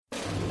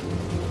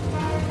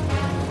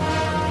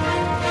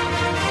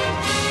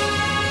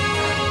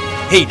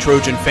Hey,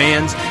 Trojan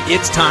fans,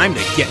 it's time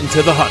to get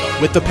into the huddle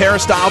with the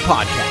Peristyle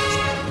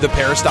Podcast. The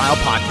Peristyle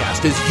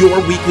Podcast is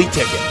your weekly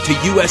ticket to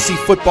USC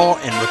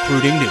football and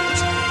recruiting news.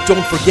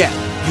 Don't forget,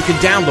 you can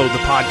download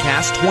the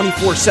podcast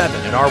 24/7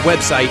 at our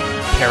website,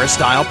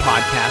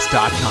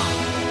 peristylepodcast.com.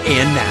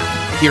 And now,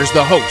 here's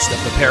the host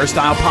of the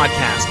Peristyle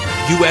Podcast,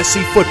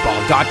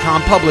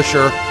 USCFootball.com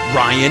publisher,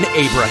 Ryan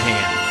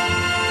Abraham.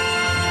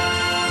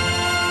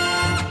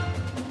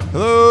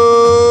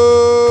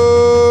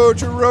 Hello,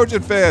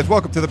 Trojan fans.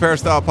 Welcome to the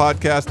Peristyle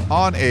Podcast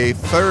on a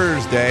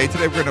Thursday.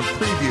 Today we're going to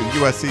preview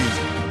USC's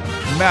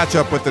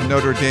matchup with the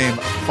Notre Dame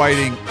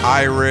Fighting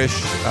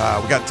Irish.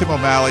 We got Tim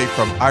O'Malley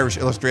from Irish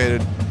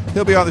Illustrated.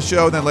 He'll be on the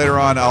show. Then later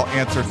on, I'll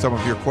answer some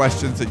of your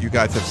questions that you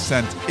guys have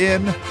sent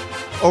in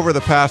over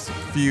the past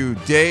few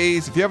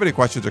days. If you have any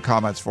questions or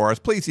comments for us,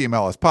 please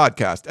email us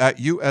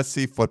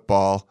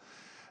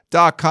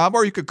podcast@uscfootball.com,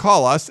 or you could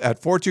call us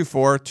at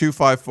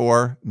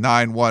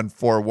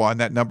 424-254-9141.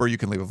 That number you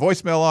can leave a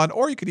voicemail on,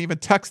 or you can even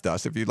text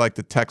us. If you'd like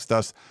to text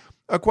us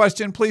a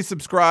question, please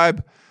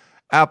subscribe.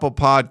 Apple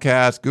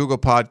Podcasts, Google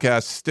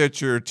Podcasts,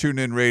 Stitcher,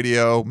 TuneIn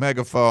Radio,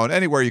 Megaphone,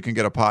 anywhere you can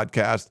get a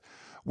podcast.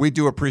 We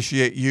do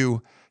appreciate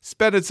you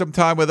spending some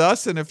time with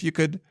us. And if you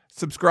could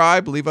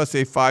subscribe, leave us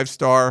a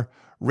 5-star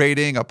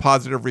rating, a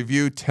positive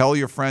review, tell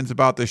your friends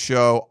about the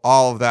show.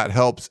 All of that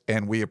helps,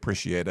 and we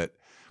appreciate it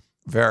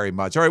very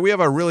much. All right, we have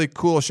a really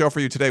cool show for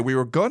you today. We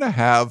were going to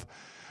have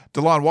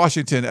DeLon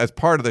Washington as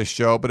part of this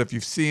show, but if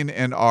you've seen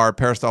in our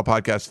Peristyle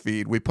Podcast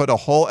feed, we put a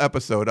whole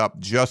episode up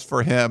just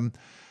for him.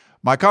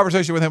 My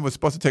conversation with him was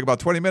supposed to take about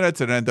 20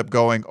 minutes and ended up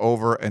going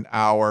over an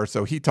hour.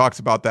 So he talks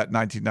about that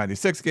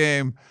 1996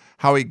 game,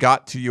 how he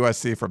got to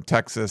USC from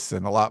Texas,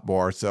 and a lot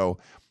more. So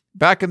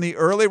back in the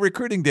early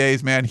recruiting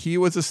days, man, he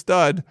was a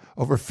stud,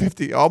 over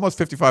almost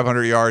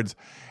 5,500 yards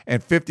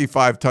and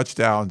 55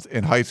 touchdowns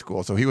in high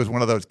school. So he was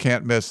one of those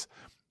can't miss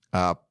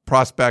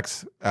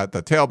prospects at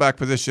the tailback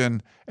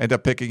position, ended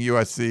up picking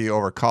USC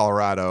over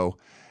Colorado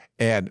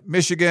and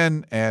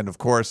Michigan. And of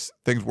course,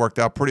 things worked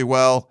out pretty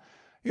well.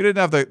 He didn't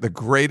have the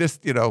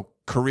greatest,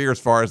 career as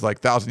far as like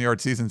 1,000-yard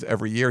seasons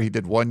every year. He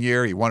did one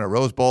year. He won a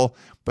Rose Bowl,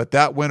 but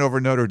that win over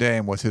Notre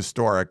Dame was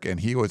historic, and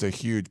he was a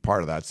huge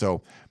part of that.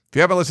 So if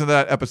you haven't listened to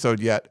that episode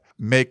yet,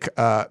 make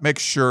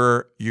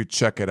sure you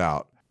check it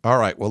out. All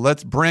right, well,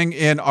 let's bring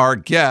in our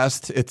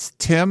guest. It's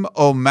Tim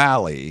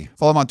O'Malley.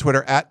 Follow him on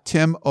Twitter at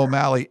Tim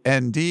O'Malley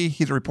ND.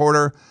 He's a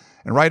reporter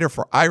and writer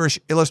for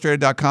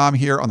IrishIllustrated.com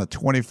here on the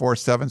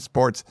 24/7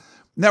 Sports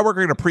Network.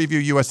 We're going to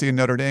preview USC and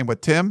Notre Dame with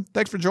Tim.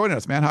 Thanks for joining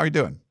us, man. How are you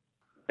doing?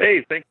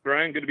 Hey, thanks,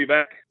 Brian. Good to be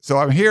back. So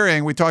I'm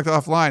hearing, we talked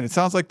offline, it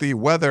sounds like the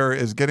weather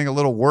is getting a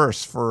little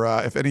worse for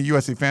if any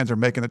USC fans are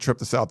making the trip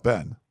to South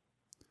Bend.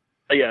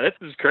 Yeah, this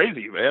is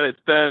crazy, man. It's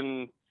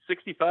been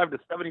 65 to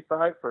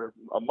 75 for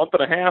a month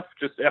and a half,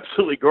 just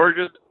absolutely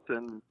gorgeous,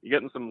 and you're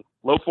getting some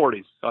low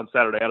 40s on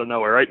Saturday out of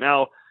nowhere. Right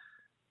now,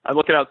 I'm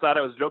looking outside.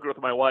 I was joking with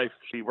my wife.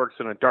 She works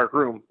in a dark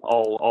room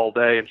all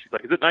day, and she's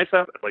like, "Is it nice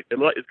out?" I'm like,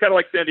 it's kind of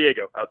like San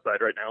Diego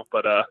outside right now,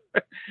 but I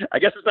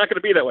guess it's not going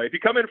to be that way. If you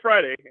come in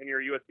Friday and you're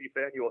a USC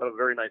fan, you will have a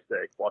very nice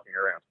day walking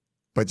around.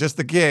 But just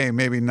the game,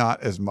 maybe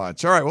not as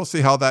much. All right, we'll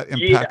see how that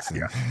impacts.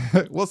 Yeah.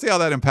 We'll see how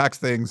that impacts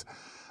things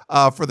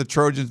for the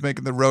Trojans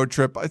making the road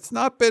trip. It's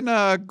not been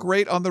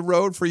great on the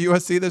road for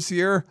USC this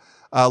year,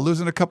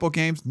 losing a couple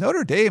games.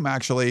 Notre Dame,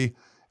 actually,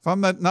 if I'm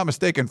not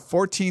mistaken,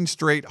 14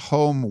 straight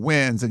home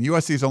wins, and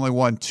USC's only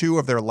won 2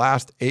 of their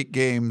last 8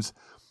 games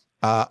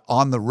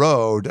on the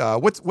road.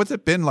 What's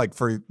it been like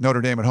for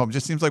Notre Dame at home? It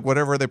just seems like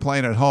whatever they're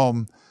playing at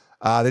home,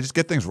 they just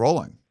get things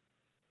rolling.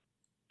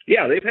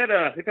 Yeah, they've had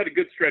a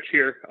good stretch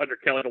here under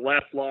Kelly. The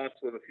last loss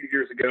was a few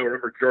years ago.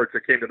 Remember,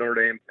 Georgia came to Notre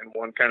Dame and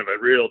won kind of a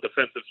real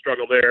defensive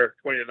struggle there,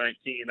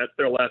 20-19. That's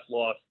their last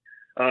loss.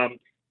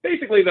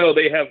 Basically, though,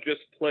 they have just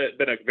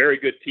been a very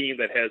good team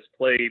that has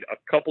played a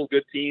couple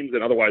good teams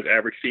and otherwise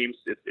average teams.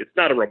 It's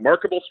not a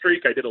remarkable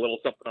streak. I did a little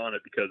something on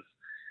it because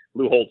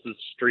Lou Holtz's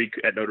streak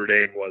at Notre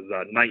Dame was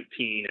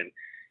 19, and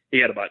he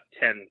had about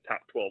 10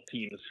 top 12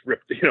 teams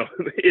ripped,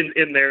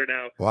 in there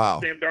now.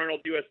 Wow. Sam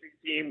Darnold, USC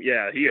team,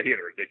 yeah, he had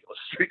a ridiculous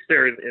streak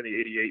there in the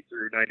 88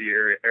 through 90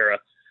 era.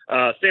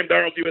 Sam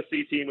Darnold,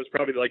 USC team was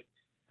probably like,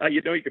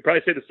 you could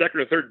probably say the second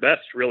or third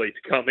best, really,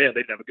 to come in.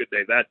 They didn't have a good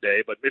day that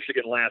day, but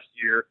Michigan last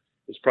year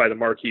is probably the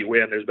marquee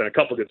win. There's been a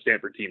couple good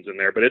Stanford teams in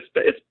there, but it's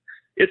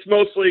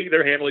mostly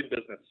they're handling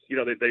business.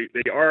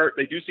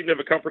 They do seem to have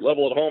a comfort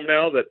level at home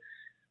now that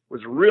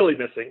was really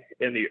missing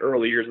in the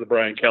early years of the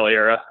Brian Kelly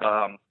era.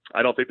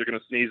 I don't think they're going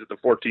to sneeze at the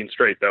 14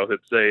 straight, though.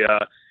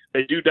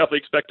 They do definitely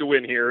expect to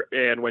win here,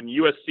 and when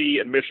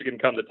USC and Michigan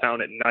come to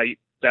town at night,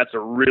 that's a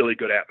really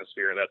good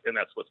atmosphere, and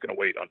that's what's going to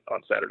wait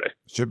on Saturday.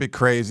 Should be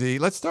crazy.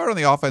 Let's start on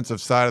the offensive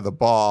side of the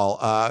ball.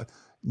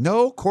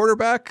 No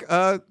quarterback,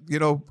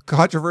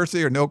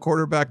 controversy or no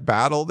quarterback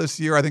battle this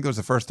year. I think it was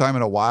the first time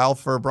in a while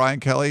for Brian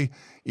Kelly.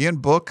 Ian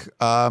Book,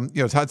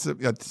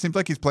 it seems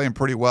like he's playing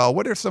pretty well.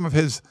 What are some of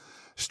his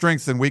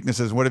strengths and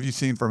weaknesses? What have you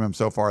seen from him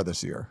so far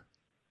this year?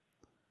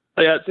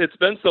 Yeah, it's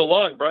been so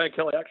long. Brian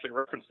Kelly actually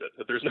referenced it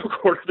that there's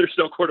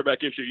no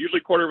quarterback issue. Usually,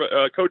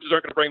 coaches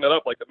aren't going to bring that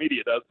up like the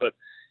media does. But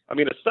I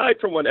mean, aside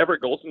from when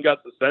Everett Golson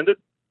got suspended,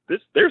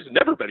 there's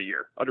never been a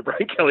year under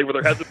Brian Kelly where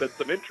there hasn't been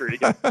some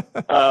intrigue.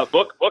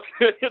 Book,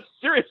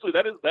 seriously,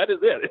 that is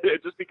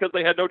it. Just because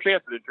they had no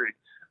chance at intrigue.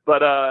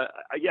 But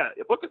yeah,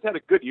 Book has had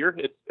a good year.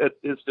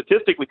 It's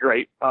statistically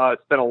great.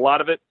 It's been a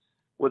lot of it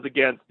was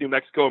against New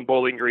Mexico and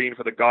Bowling Green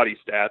for the gaudy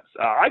stats.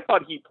 I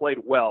thought he played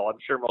well. I'm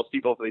sure most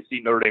people, if they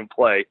see Notre Dame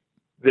play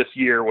this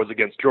year, was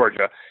against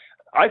Georgia.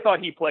 I thought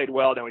he played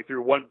well. Now he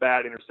threw one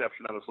bad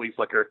interception on the flea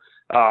flicker,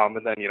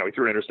 and then he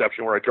threw an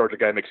interception where a Georgia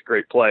guy makes a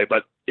great play.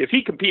 But if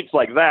he competes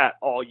like that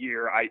all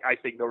year, I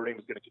think Notre Dame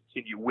is going to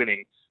continue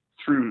winning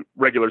through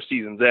regular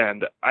season's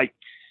end.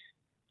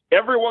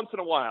 Every once in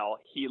a while,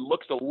 he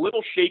looks a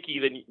little shakier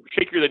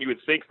than you would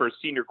think for a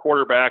senior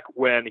quarterback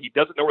when he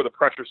doesn't know where the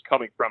pressure's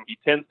coming from. He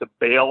tends to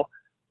bail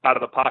out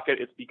of the pocket.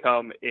 It's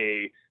become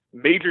a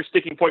major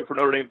sticking point for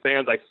Notre Dame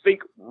fans, I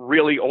think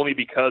really only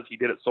because he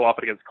did it so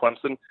often against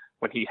Clemson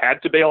when he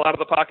had to bail out of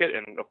the pocket.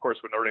 And, of course,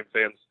 when Notre Dame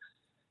fans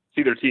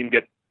see their team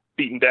get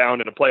beaten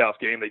down in a playoff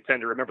game, they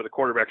tend to remember the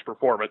quarterback's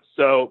performance.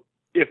 So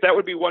if that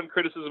would be one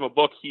criticism of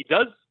Book, he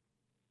does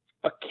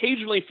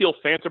occasionally feel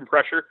phantom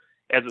pressure.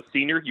 As a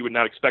senior, you would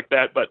not expect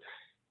that. But,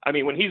 I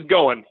mean, when he's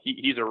going,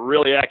 he's a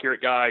really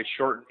accurate guy,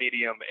 short and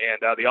medium,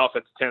 and the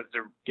offense tends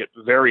to get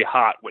very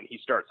hot when he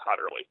starts hot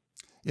early.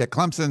 Yeah,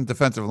 Clemson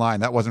defensive line,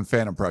 that wasn't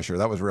phantom pressure.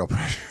 That was real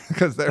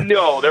pressure.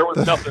 No, there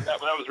was nothing.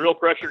 That was real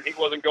pressure. He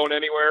wasn't going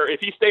anywhere. If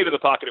he stayed in the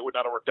pocket, it would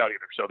not have worked out either.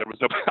 So there was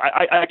no –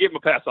 I gave him a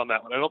pass on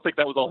that one. I don't think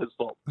that was all his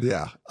fault.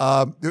 Yeah.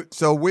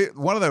 So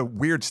one of the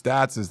weird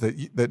stats is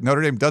that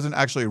Notre Dame doesn't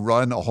actually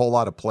run a whole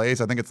lot of plays.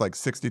 I think it's like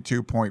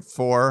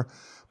 62.4.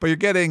 But you're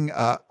getting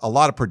a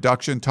lot of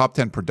production, top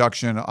 10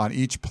 production on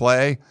each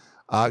play.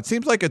 It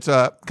seems like it's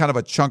a kind of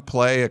a chunk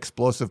play,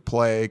 explosive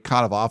play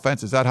kind of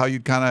offense. Is that how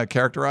you'd kind of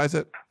characterize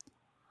it?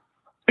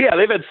 Yeah,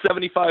 they've had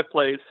 75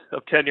 plays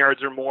of 10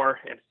 yards or more,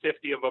 and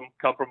 50 of them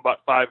come from about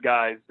 5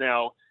 guys.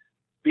 Now,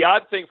 the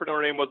odd thing for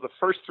Notre Dame was the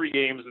first 3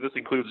 games, and this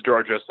includes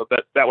Georgia, so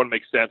that one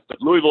makes sense.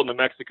 But Louisville and New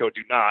Mexico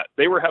do not.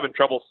 They were having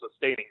trouble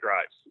sustaining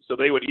drives. So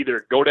they would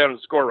either go down and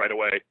score right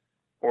away,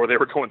 or they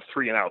were going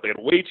 3 and out. They had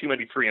way too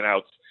many 3 and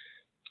outs.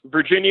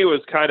 Virginia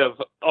was kind of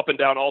up and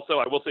down also.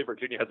 I will say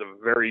Virginia has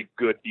a very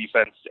good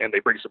defense, and they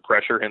bring some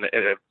pressure, and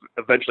it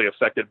eventually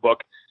affected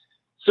Book.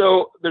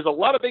 So there's a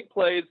lot of big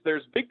plays.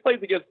 There's big plays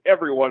against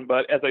everyone,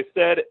 but as I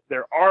said,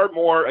 there are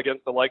more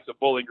against the likes of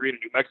Bowling Green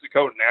and New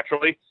Mexico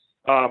naturally.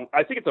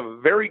 I think it's a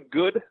very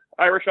good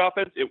Irish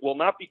offense. It will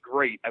not be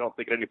great, I don't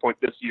think, at any point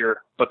this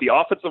year, but the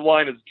offensive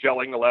line is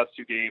gelling the last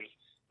 2 games.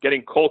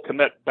 Getting Cole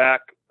Kmet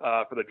back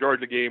for the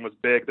Georgia game was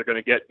big. They're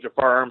going to get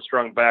Jafar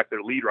Armstrong back,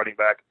 their lead running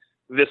back,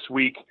 this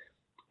week.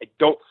 I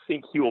don't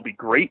think he will be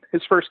great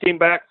his first game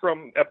back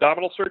from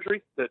abdominal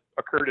surgery that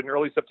occurred in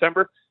early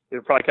September.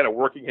 They're probably kind of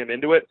working him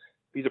into it.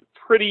 He's a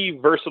pretty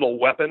versatile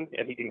weapon,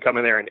 and he can come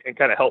in there and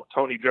kind of help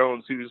Tony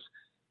Jones, who's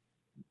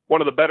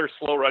one of the better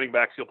slow running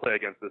backs you'll play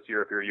against this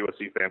year if you're a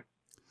USC fan.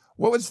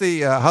 What was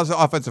how's the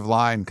offensive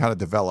line kind of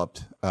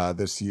developed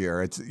this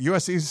year? It's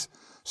USC's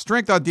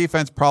strength on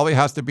defense probably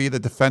has to be the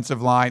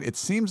defensive line. It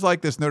seems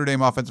like this Notre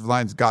Dame offensive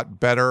line's got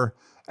better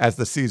as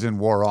the season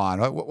wore on.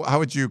 How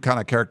would you kind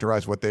of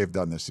characterize what they've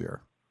done this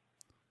year?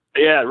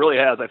 Yeah, it really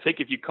has. I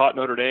think if you caught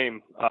Notre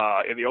Dame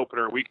in the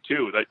opener week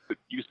 2, that the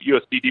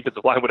USC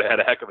defensive line would have had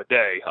a heck of a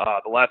day.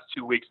 The last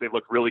 2 weeks, they've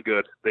looked really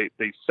good. They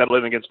settled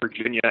in against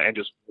Virginia and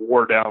just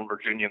wore down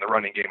Virginia in the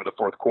running game in the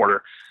fourth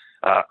quarter.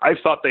 I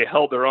thought they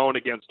held their own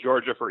against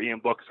Georgia for Ian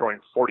Book, throwing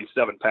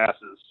 47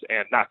 passes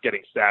and not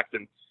getting sacked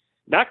and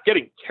not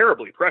getting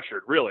terribly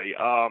pressured, really.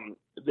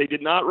 They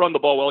did not run the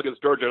ball well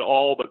against Georgia at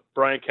all, but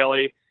Brian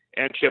Kelly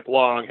and Chip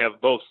Long have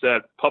both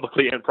said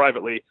publicly and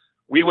privately,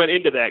 we went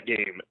into that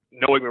game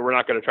knowing we were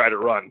not going to try to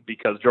run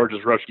because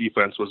Georgia's rush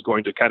defense was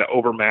going to kind of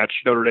overmatch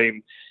Notre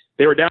Dame.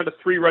 They were down to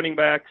 3 running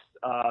backs.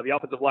 The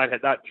offensive line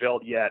had not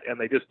gelled yet, and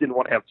they just didn't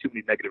want to have too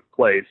many negative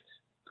plays.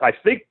 I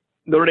think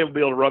Notre Dame will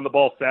be able to run the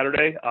ball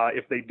Saturday.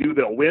 If they do,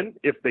 they'll win.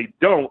 If they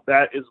don't,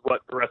 that is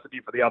what the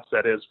recipe for the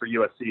upset is for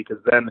USC, because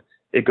then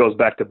it goes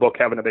back to Book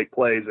having to make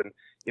plays, and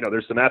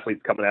there's some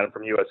athletes coming at him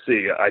from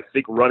USC. I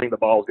think running the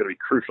ball is going to be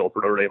crucial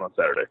for Notre Dame on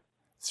Saturday.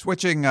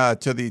 Switching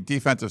to the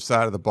defensive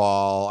side of the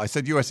ball, I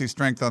said USC's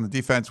strength on the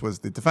defense was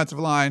the defensive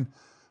line.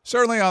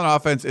 Certainly on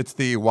offense, it's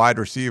the wide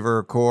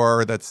receiver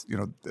core. That's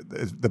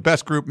the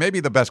best group,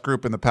 maybe the best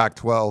group in the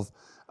Pac-12.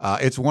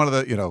 It's one of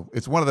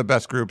the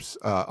best groups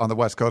on the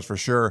West Coast for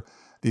sure.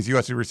 These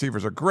USC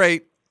receivers are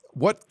great.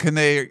 What can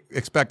they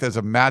expect as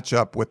a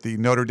matchup with the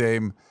Notre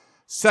Dame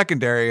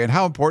secondary, and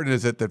how important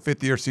is it that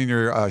 5th-year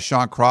senior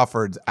Shaun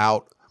Crawford's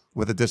out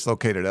with a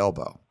dislocated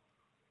elbow?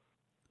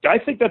 I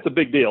think that's a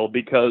big deal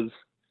because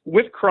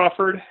with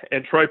Crawford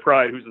and Troy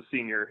Pride, who's a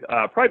senior,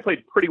 Pride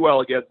played pretty well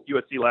against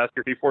USC last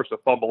year. He forced a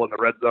fumble in the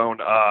red zone.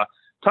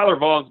 Tyler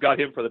Vaughn's got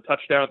him for the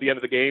touchdown at the end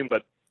of the game,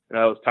 but it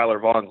was Tyler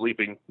Vaughn's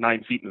leaping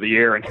 9 feet into the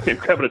air and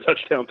grabbing a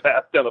touchdown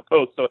pass down the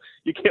post, so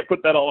you can't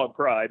put that all on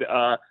Pride.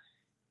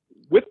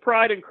 with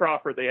Pride and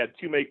Crawford, they had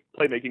two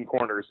playmaking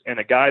corners and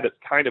a guy that's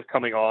kind of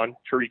coming on,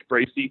 Tariq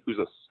Bracy, who's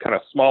a kind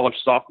of smallish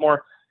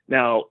sophomore.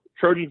 Now,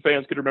 Trojan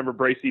fans could remember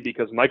Bracy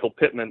because Michael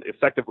Pittman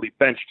effectively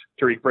benched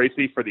Tariq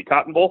Bracy for the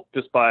Cotton Bowl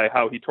just by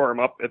how he tore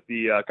him up at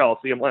the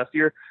Coliseum last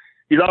year.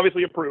 He's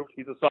obviously improved.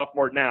 He's a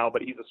sophomore now,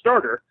 but he's a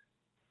starter.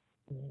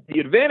 The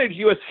advantage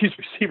USC's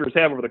receivers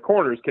have over the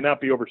corners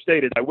cannot be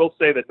overstated. I will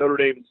say that Notre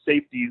Dame's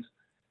safeties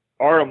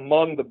are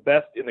among the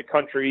best in the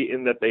country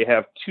in that they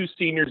have two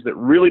seniors that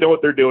really know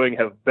what they're doing,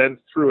 have been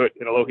through it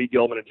in Alohi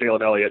Gilman and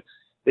Jalen Elliott.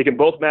 They can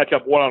both match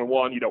up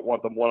one-on-one. You don't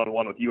want them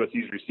one-on-one with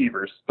USC's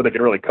receivers, but they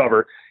can really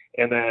cover.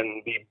 And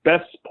then the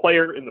best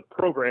player in the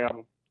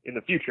program in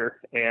the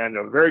future, and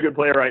a very good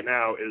player right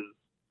now, is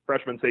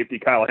freshman safety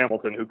Kyle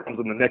Hamilton, who comes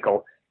in the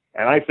nickel.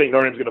 And I think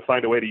Notre Dame's going to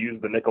find a way to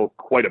use the nickel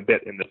quite a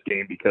bit in this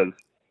game because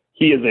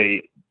he is a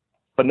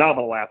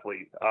phenomenal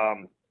athlete.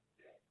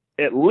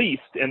 At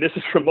least, and this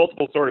is from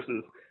multiple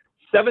sources,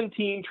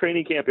 17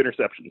 training camp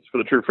interceptions for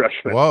the true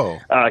freshman. Whoa.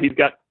 He's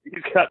got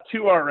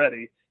two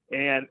already.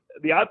 And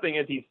the odd thing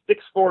is he's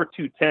 6'4",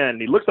 210.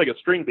 He looks like a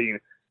string bean,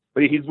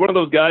 but he's one of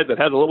those guys that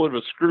has a little bit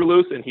of a screw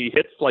loose and he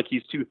hits like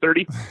he's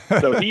 230.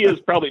 So he is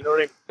probably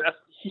Notre Dame's best.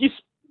 He's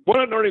one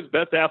of Notre Dame's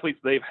best athletes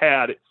they've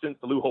had since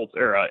the Lou Holtz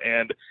era.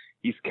 And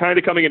he's kind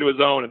of coming into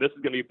his own, and this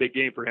is going to be a big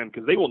game for him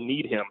because they will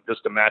need him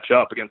just to match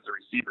up against the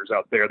receivers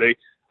out there.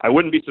 I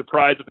wouldn't be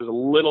surprised if there's a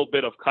little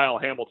bit of Kyle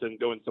Hamilton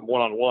doing some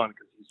one-on-one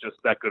because he's just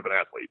that good of an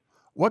athlete.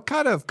 What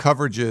kind of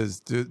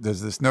coverages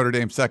does this Notre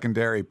Dame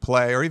secondary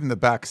play, or even the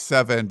back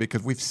seven?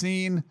 Because we've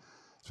seen,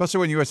 especially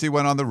when USC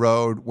went on the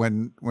road,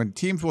 when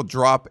teams will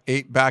drop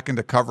 8 back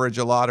into coverage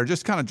a lot, or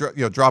just kind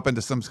of drop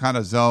into some kind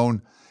of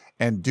zone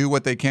and do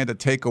what they can to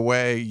take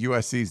away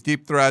USC's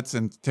deep threats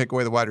and take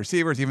away the wide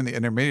receivers, even the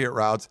intermediate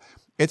routes.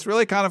 It's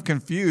really kind of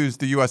confused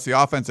the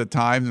USC offense at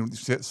times, and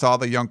we saw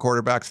the young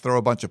quarterbacks throw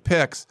a bunch of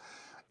picks.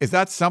 Is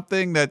that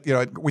something that,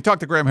 we talked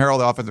to Graham Harrell,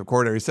 the offensive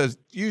coordinator. He says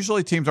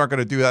usually teams aren't going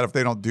to do that if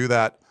they don't do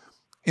that,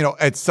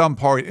 at some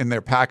point in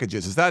their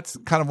packages. Is that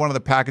kind of one of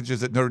the packages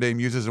that Notre Dame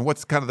uses, and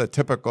what's kind of the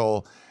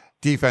typical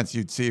defense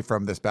you'd see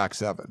from this back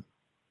seven?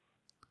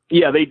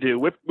 Yeah, they do.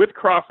 With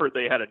Crawford,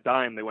 they had a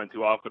dime they went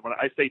to often. When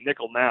I say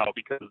nickel now,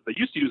 because they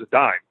used to use a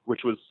dime,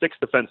 which was 6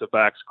 defensive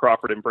backs,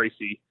 Crawford and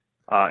Bracy,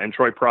 and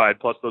Troy Pride,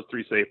 plus those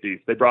 3 safeties.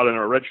 They brought in a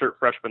redshirt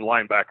freshman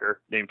linebacker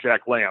named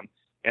Jack Lamb,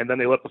 and then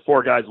they let the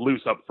 4 guys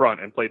loose up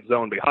front and played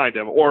zone behind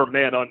him or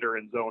man under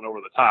and zone over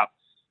the top.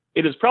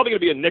 It is probably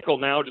going to be a nickel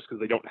now just because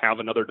they don't have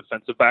another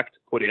defensive back to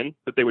put in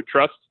that they would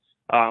trust.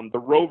 The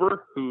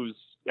Rover,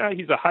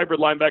 he's a hybrid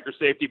linebacker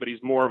safety, but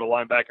he's more of a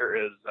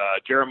linebacker, is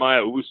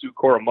Jeremiah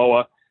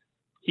Owusu-Koramoah.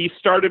 He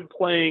started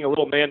playing a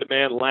little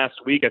man-to-man last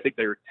week. I think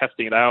they were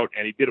testing it out,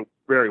 and he did it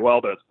very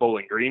well, but it's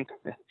Bowling Green.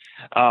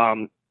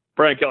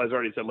 Brian Kelly's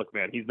already said, look,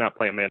 man, he's not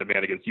playing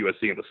man-to-man against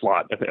USC in the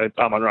slot.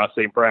 Amon-Ra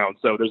St. Brown.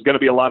 So there's going to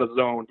be a lot of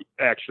zone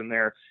action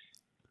there.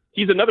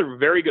 He's another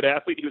very good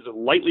athlete. He was a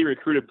lightly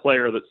recruited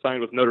player that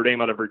signed with Notre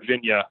Dame out of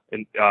Virginia,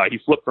 and he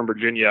flipped from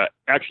Virginia.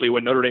 Actually,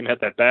 when Notre Dame had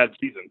that bad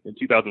season in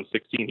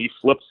 2016, he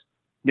flipped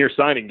near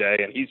signing day,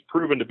 and he's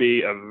proven to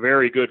be a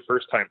very good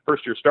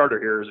first-year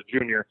starter here as a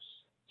junior.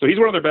 So he's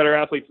one of their better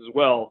athletes as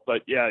well.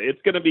 But, yeah, it's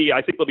going to be –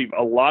 I think there'll be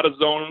a lot of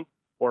zone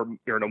or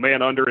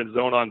man under and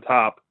zone on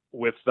top.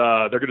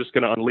 They're just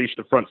going to unleash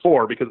the front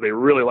 4 because they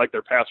really like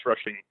their pass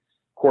rushing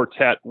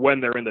quartet when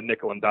they're in the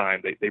nickel and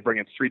dime. They bring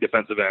in 3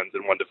 defensive ends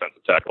and 1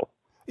 defensive tackle.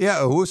 Yeah,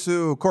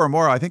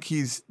 Owusu-Koramoah, I think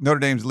he's Notre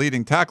Dame's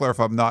leading tackler,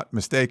 if I'm not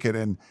mistaken.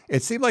 And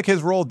it seemed like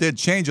his role did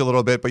change a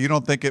little bit, but you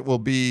don't think it will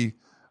be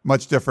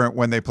much different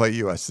when they play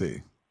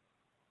USC?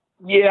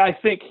 Yeah, I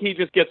think he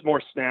just gets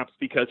more snaps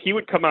because he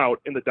would come out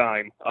in the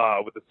dime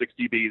with the 6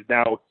 DBs.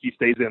 Now he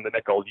stays in the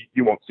nickel.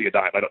 You won't see a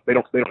dime. They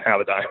don't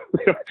have a dime.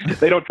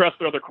 They don't trust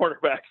their other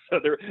quarterbacks. So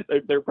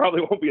there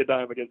probably won't be a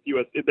dime against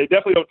USC. They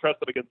definitely don't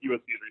trust them against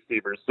USC's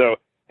receivers. So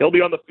he'll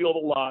be on the field a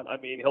lot. I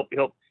mean,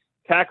 he'll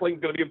tackling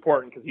is going to be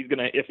important because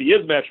if he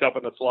is matched up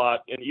in the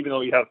slot, and even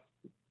though you have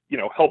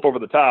help over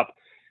the top,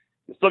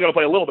 he's still going to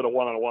play a little bit of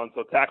one-on-one.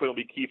 So tackling will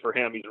be key for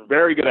him. He's a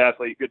very good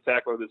athlete, good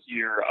tackler this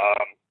year.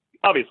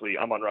 Obviously,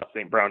 Amon-Ra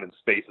St. Brown in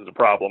space is a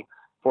problem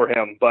for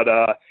him. But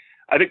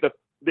I think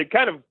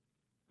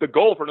the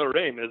goal for Notre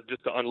Dame is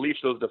just to unleash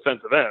those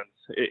defensive ends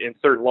in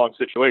certain long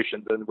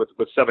situations. And with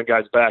 7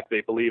 guys back,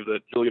 they believe that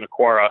Julian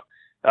Okwara,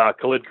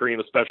 Khalid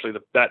Kareem especially,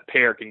 that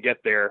pair can get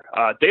there.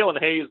 Dalen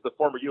Hayes, the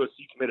former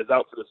USC commit, is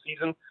out for the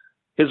season.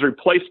 His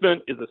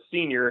replacement is a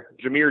senior,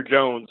 Jameer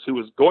Jones, who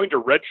was going to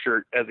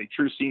redshirt as a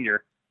true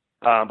senior.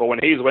 But when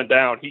Hayes went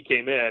down, he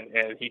came in,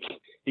 and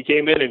he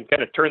came in and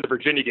kind of turned the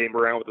Virginia game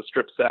around with a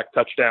strip sack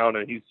touchdown,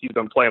 and he's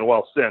been playing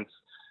well since.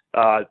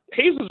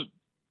 Hayes is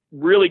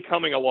really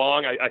coming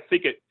along.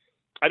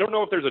 I don't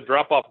know if there's a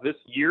drop-off this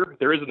year.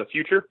 There is in the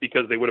future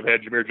because they would have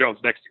had Jameer Jones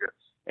next year,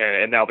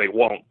 and now they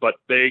won't. But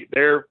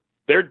their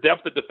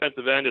depth at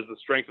defensive end is the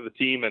strength of the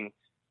team, and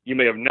you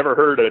may have never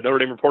heard a Notre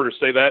Dame reporter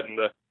say that in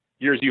the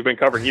years you've been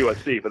covering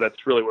USC, but that's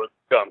really what it's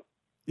become.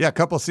 Yeah, a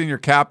couple of senior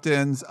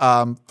captains,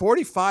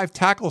 45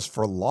 tackles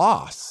for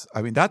loss.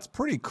 I mean, that's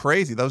pretty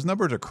crazy. Those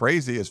numbers are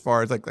crazy as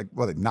far as like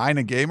 9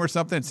 a game or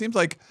something. It seems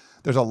like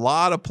there's a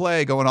lot of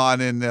play going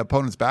on in the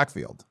opponent's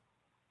backfield.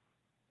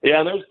 Yeah,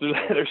 and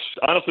there's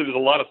honestly there's a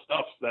lot of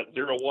stuff that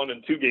 0-1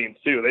 and 2 games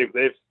too.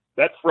 They've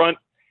that front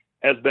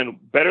has been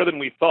better than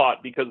we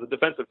thought because the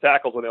defensive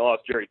tackles when they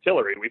lost Jerry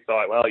Tillery, we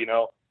thought, well,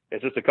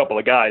 it's just a couple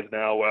of guys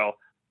now. Well,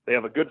 they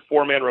have a good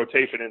 4-man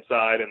rotation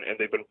inside, and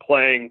they've been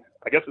playing,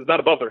 I guess it's not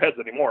above their heads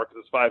anymore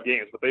because it's 5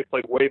 games, but they've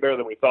played way better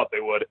than we thought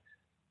they would.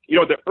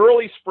 The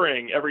early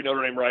spring, every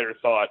Notre Dame writer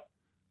thought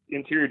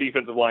interior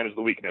defensive line is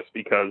the weakness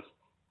because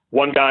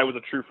one guy was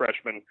a true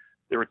freshman.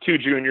 There were 2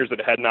 juniors that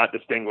had not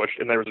distinguished,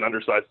 and there was an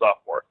undersized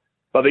sophomore.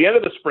 By the end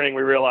of the spring,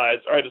 we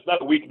realized, all right, it's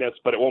not a weakness,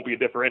 but it won't be a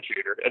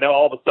differentiator. And now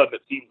all of a sudden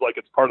it seems like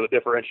it's part of the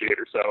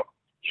differentiator. So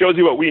shows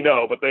you what we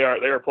know, but they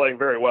are playing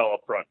very well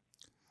up front.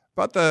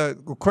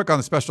 About quick on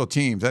the special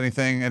teams, any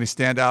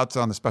standouts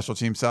on the special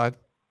team side?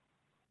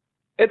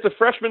 It's a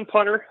freshman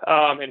punter,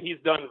 and he's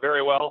done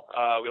very well.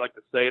 We like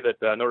to say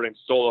that Notre Dame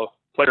stole a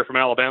player from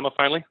Alabama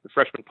finally, the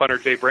freshman punter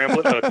Jay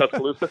Bramblett out of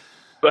Tuscaloosa.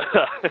 But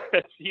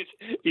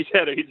he's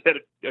had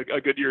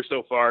a good year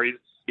so far.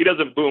 He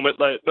doesn't boom it.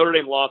 Notre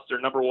Dame lost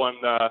their number 1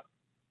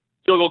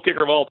 field goal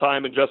kicker of all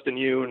time in Justin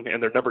Yoon,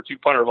 and their number 2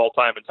 punter of all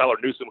time in Tyler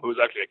Newsome, who was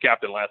actually a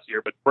captain last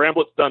year. But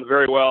Bramblett's done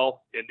very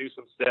well in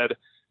Newsome's stead.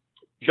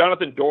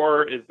 Jonathan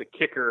Dorr is the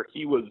kicker.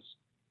 He was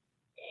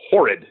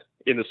horrid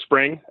in the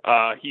spring.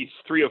 He's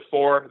 3 of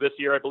 4 this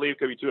year, I believe.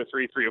 Could be 2 of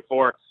 3, 3 of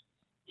 4.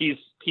 He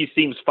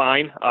seems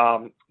fine.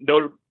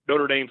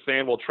 Notre Dame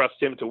fan will trust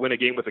him to win a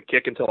game with a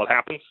kick until it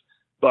happens.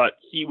 But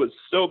he was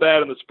so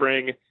bad in the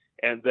spring,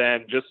 and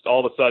then just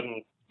all of a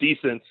sudden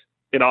decent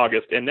in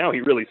August. And now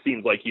he really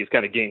seems like he's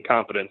kind of gained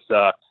confidence.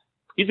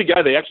 He's a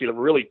guy they actually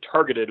really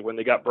targeted when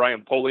they got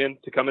Brian Polian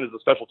to come in as a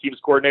special teams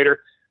coordinator.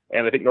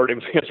 And I think Notre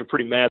Dame fans are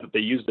pretty mad that they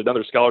used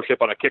another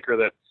scholarship on a kicker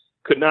that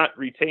could not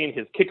retain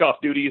his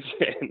kickoff duties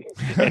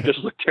and just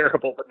looked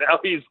terrible. But now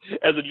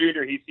as a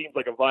junior, he seems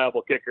like a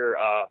viable kicker.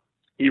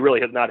 He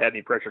really has not had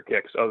any pressure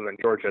kicks other than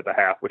Georgia at the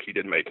half, which he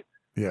did make.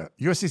 Yeah,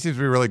 USC seems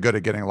to be really good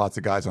at getting lots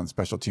of guys on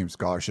special team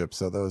scholarships.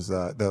 So those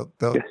the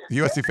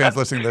USC fans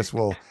listening to this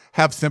will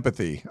have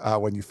sympathy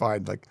when you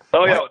find there's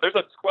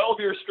a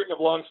 12-year string of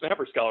long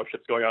snapper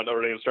scholarships going on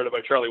Notre Dame started by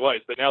Charlie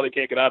Weiss, but now they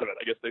can't get out of it.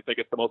 I guess they think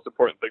it's the most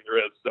important thing there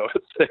is. So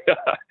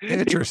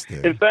it's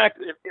interesting. In fact,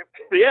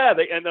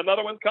 and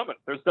another one's coming.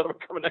 There's another one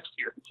coming next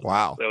year.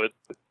 Wow. So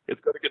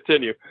it's going to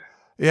continue.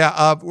 Yeah,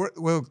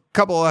 a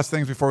couple of last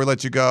things before we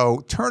let you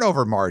go.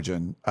 Turnover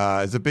margin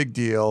is a big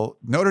deal.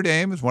 Notre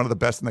Dame is one of the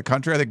best in the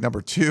country, I think number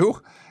 2,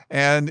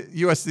 and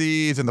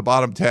USC is in the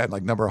bottom 10,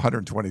 like number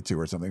 122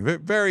 or something.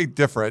 Very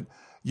different.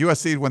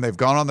 USC, when they've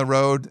gone on the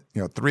road,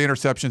 3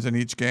 interceptions in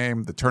each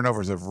game. The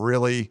turnovers have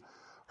really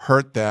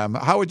hurt them.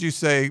 How would you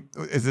say,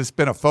 has this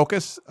been a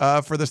focus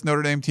for this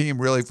Notre Dame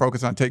team, really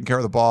focus on taking care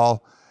of the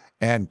ball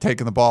and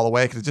taking the ball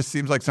away? Because it just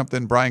seems like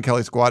something Brian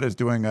Kelly's squad is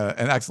doing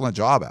an excellent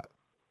job at.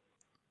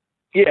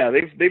 Yeah,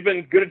 they've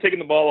been good at taking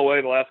the ball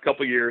away the last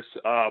couple of years.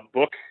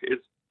 Book is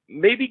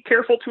maybe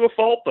careful to a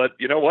fault, but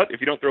you know what? If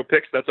you don't throw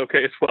picks, that's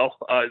okay as well.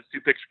 His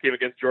 2 picks came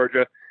against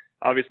Georgia.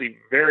 Obviously,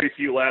 very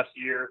few last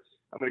year.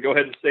 I'm going to go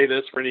ahead and say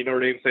this for any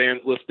Notre Dame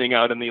fans listening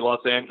out in the Los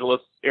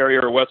Angeles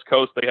area or West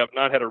Coast. They have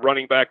not had a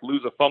running back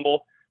lose a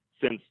fumble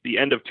since the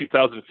end of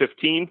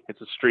 2015. It's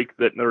a streak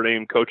that Notre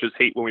Dame coaches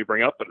hate when we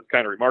bring up, but it's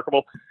kind of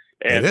remarkable.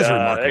 And, it is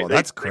remarkable.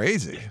 That's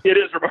crazy. It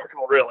is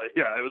remarkable, really.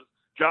 Yeah, it was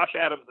Josh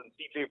Adams and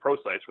C.J.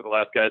 Prosise were the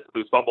last guys to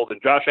lose fumbles,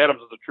 and Josh Adams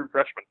was a true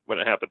freshman when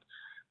it happened.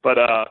 But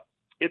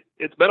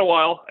it's been a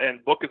while,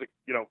 and Book is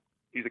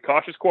he's a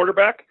cautious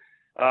quarterback.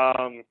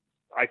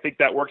 I think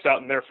that works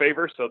out in their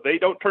favor, so they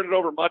don't turn it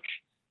over much.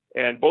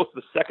 And both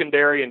the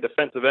secondary and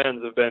defensive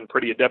ends have been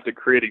pretty adept at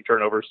creating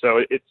turnovers.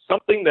 So it's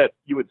something that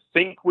you would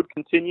think would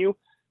continue,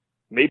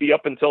 maybe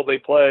up until they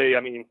play. I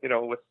mean,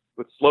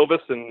 with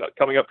Slovis and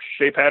coming up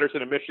Shea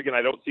Patterson in Michigan,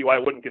 I don't see why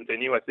it wouldn't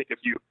continue.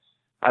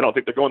 I don't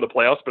think they're going to the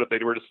playoffs, but if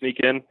they were to sneak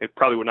in, it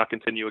probably would not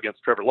continue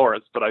against Trevor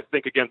Lawrence. But I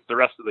think against the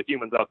rest of the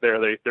humans out there,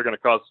 they're going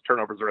to cause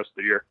turnovers the rest of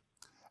the year.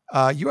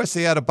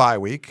 USC had a bye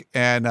week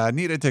and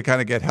needed to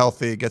kind of get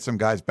healthy, get some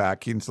guys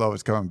back. Keaton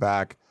Slovis coming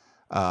back.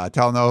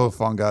 Talanoa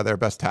Hufanga, their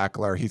best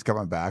tackler, he's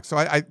coming back.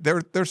 So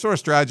their sort of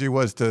strategy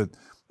was to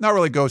not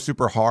really go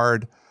super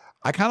hard.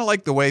 I kind of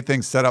like the way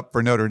things set up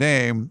for Notre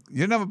Dame. You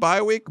didn't have a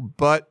bye week,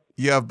 but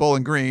you have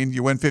Bowling Green.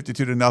 You win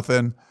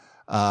 52-0.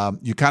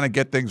 You kind of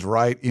get things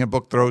right. Ian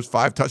Book throws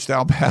 5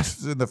 touchdown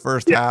passes in the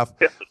first half.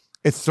 Yeah.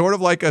 It's sort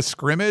of like a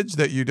scrimmage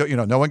that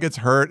no one gets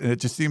hurt, and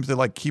it just seems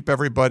to keep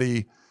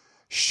everybody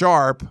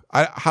sharp.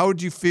 How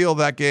would you feel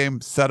that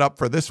game set up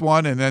for this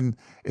one? And then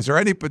is there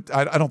any,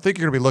 I don't think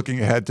you're going to be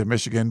looking ahead to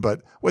Michigan,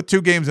 but with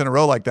 2 games in a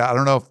row like that, I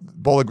don't know if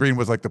Bowling Green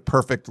was the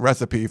perfect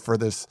recipe for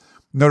this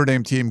Notre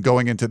Dame team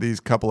going into these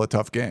couple of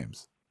tough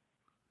games.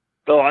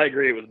 Oh, I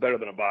agree. It was better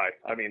than a bye.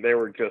 I mean,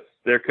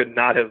 there could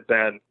not have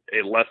been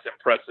a less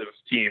impressive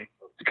team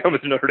to come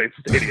into Notre Dame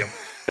Stadium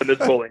than this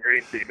Bowling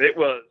Green team. It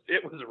was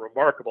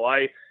remarkable.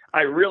 I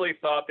I really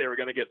thought they were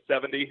going to get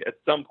 70. At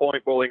some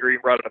point, Bowling Green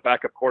brought in a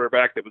backup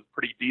quarterback that was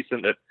pretty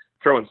decent at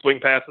throwing swing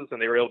passes,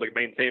 and they were able to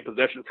maintain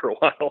possession for a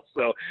while.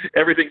 So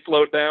everything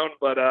slowed down.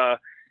 But,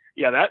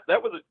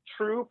 that was a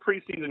true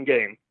preseason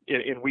game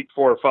in week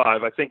 4 or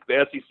 5. I think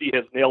the SEC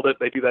has nailed it.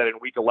 They do that in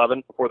week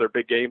 11 before their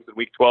big games in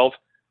week 12.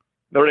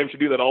 Notre Dame should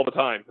do that all the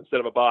time instead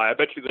of a bye. I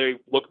bet you they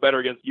look better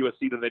against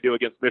USC than they do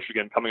against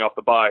Michigan coming off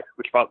the bye,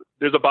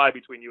 there's a bye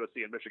between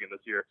USC and Michigan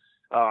this year,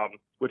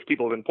 which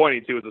people have been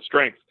pointing to as a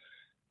strength.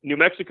 New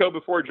Mexico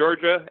before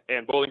Georgia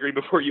and Bowling Green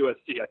before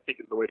USC, I think,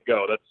 is the way to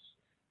go. That's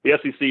the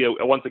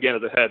SEC once again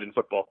is ahead in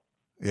football.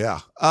 Yeah.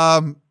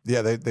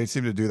 They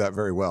seem to do that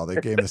very well. They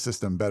game the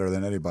system better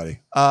than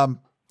anybody. The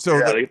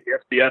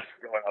FBS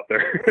going out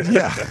there.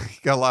 Yeah,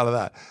 got a lot of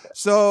that.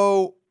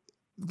 So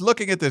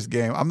looking at this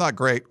game, I'm not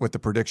great with the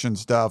prediction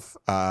stuff.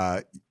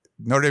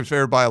 Notre Dame's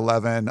favored by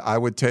 11. I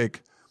would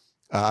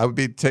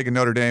be taking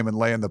Notre Dame and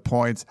laying the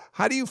points.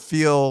 How do you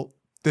feel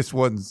this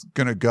one's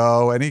going to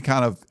go? Any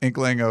kind of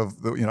inkling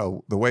of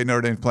the way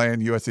Notre Dame's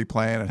playing, USC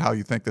playing, and how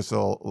you think this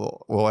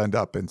will end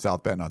up in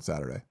South Bend on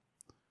Saturday?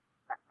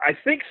 I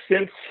think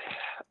since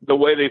the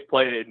way they've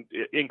played,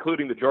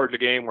 including the Georgia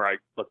game where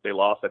they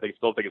lost, I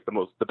still think it's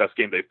the best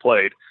game they've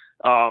played.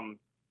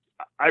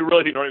 I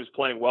really think Notre Dame's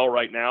playing well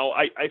right now.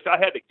 If I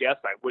had to guess,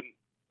 I wouldn't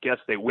guess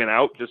they win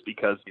out just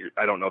because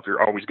I don't know if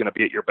you're always going to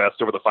be at your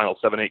best over the final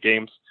 7-8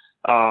 games.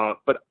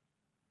 But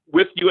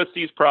with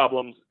USC's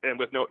problems and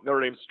with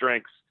Notre Dame's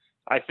strengths,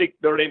 I think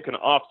Notre Dame can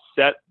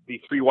offset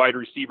the 3 wide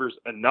receivers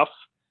enough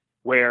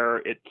where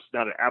it's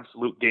not an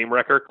absolute game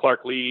wrecker.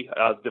 Clark Lee,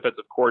 the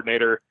defensive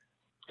coordinator,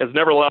 has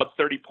never allowed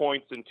 30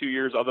 points in 2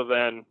 years other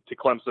than to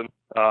Clemson.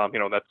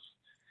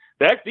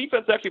 That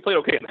defense actually played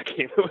okay in that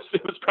game.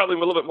 It was probably a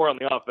little bit more on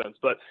the offense,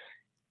 but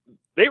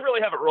they really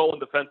have it rolling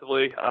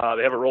defensively.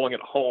 They have it rolling at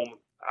home.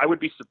 I would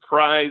be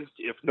surprised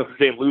if Notre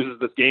Dame loses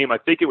this game. I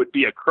think it would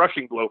be a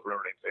crushing blow for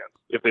Notre Dame fans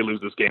if they lose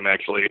this game,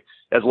 actually,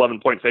 as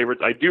 11-point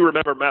favorites. I do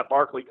remember Matt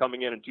Barkley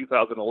coming in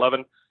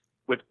 2011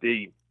 with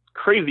the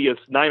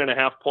craziest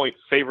 9.5-point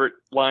favorite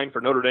line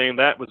for Notre Dame.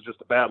 That was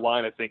just a bad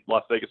line. I think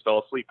Las Vegas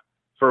fell asleep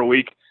for a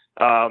week.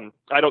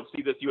 I don't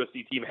see this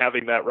USC team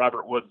having that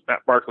Robert Woods,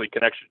 Matt Barkley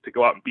connection to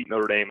go out and beat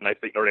Notre Dame, and I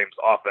think Notre Dame's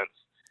offense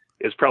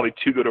is probably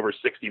too good over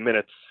 60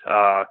 minutes.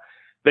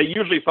 They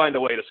usually find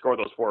a way to score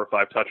those 4 or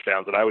 5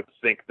 touchdowns, and I would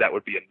think that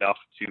would be enough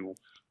to,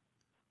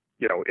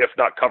 if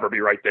not cover,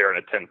 be right there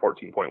in a 10,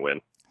 14-point win.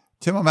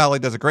 Tim O'Malley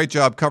does a great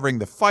job covering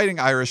the Fighting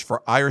Irish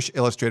for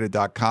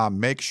IrishIllustrated.com.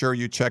 Make sure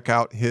you check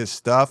out his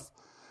stuff.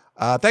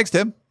 Thanks,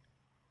 Tim.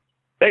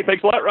 Hey,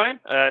 thanks a lot, Ryan.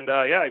 And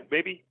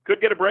maybe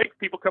could get a break.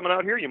 People coming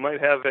out here, you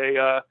might have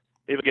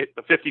maybe get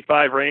the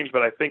 55 range,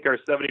 but I think our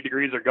 70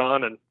 degrees are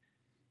gone, and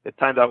it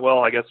timed out well,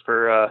 I guess,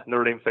 for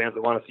Notre Dame fans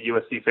that want to see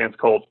USC fans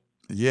cold.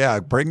 Yeah,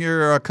 bring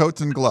your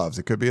coats and gloves.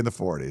 It could be in the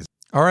 40s.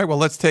 All right, well,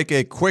 let's take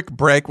a quick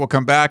break. We'll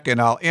come back, and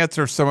I'll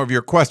answer some of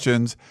your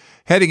questions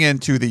heading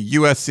into the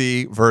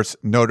USC versus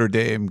Notre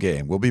Dame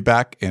game. We'll be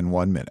back in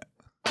 1 minute.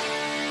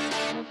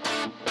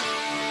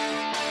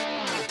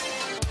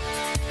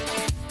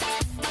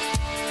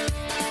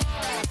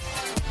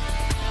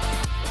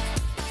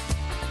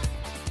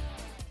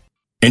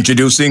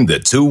 Introducing the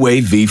Two-Way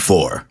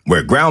V4,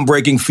 where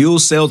groundbreaking fuel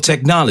cell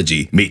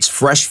technology meets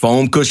fresh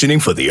foam cushioning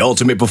for the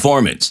ultimate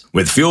performance.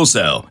 With Fuel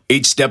Cell,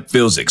 each step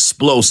feels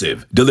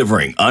explosive,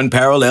 delivering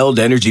unparalleled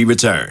energy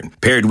return.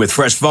 Paired with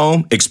fresh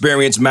foam,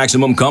 experience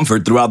maximum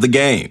comfort throughout the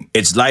game.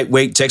 Its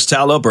lightweight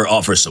textile upper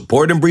offers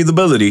support and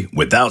breathability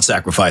without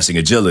sacrificing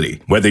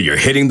agility. Whether you're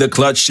hitting the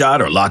clutch shot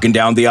or locking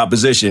down the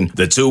opposition,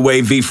 the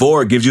Two-Way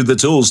V4 gives you the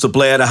tools to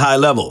play at a high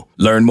level.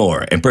 Learn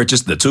more and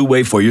purchase the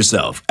Two-Way for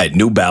yourself at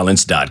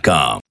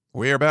newbalance.com.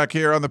 We are back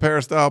here on the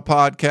Peristyle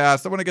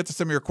Podcast. I want to get to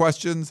some of your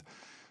questions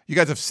you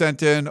guys have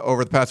sent in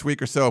over the past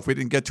week or so. If we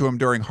didn't get to them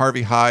during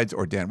Harvey Hyde's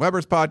or Dan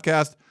Weber's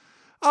podcast,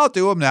 I'll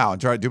do them now and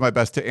try to do my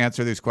best to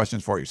answer these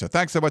questions for you. So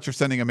thanks so much for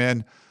sending them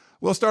in.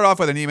 We'll start off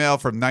with an email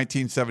from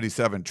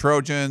 1977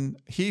 Trojan.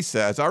 He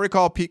says, I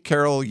recall Pete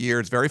Carroll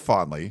years very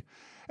fondly,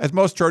 as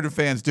most Trojan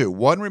fans do.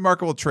 One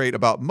remarkable trait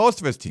about most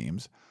of his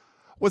teams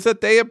was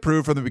that they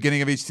improved from the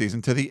beginning of each season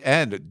to the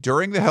end.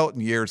 During the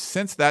Helton years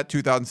since that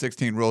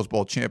 2016 Rose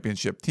Bowl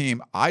championship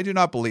team, I do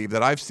not believe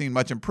that I've seen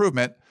much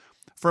improvement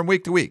from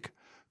week to week.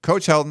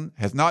 Coach Helton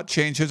has not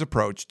changed his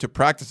approach to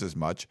practices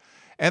much,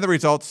 and the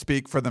results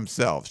speak for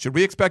themselves. Should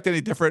we expect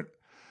any different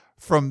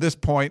from this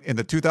point in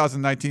the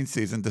 2019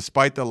 season,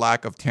 despite the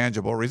lack of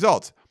tangible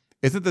results?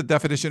 Isn't the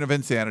definition of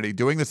insanity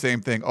doing the same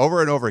thing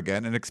over and over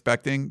again and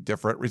expecting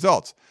different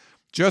results?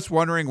 Just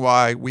wondering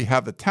why we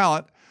have the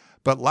talent,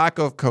 but lack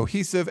of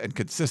cohesive and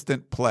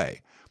consistent play.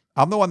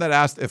 I'm the one that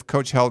asked if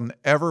Coach Helton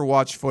ever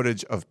watched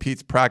footage of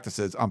Pete's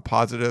practices. I'm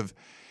positive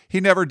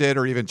he never did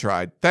or even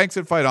tried. Thanks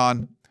and fight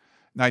on,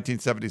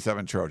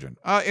 1977 Trojan.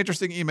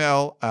 Interesting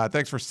email.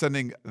 Thanks for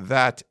sending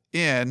that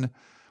in.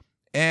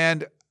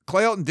 And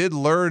Clay Helton did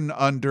learn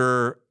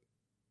under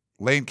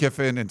Lane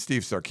Kiffin and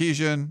Steve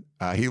Sarkisian.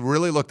 He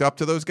really looked up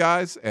to those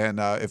guys.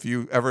 And if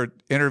you ever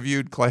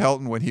interviewed Clay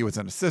Helton when he was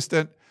an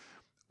assistant,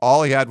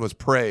 all he had was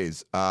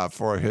praise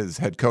for his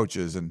head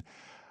coaches and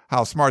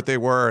how smart they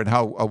were and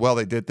how well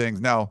they did things.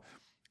 Now,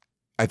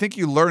 I think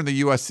you learned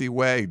the USC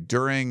way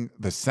during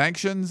the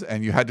sanctions,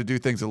 and you had to do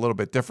things a little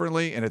bit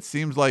differently. And it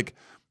seems like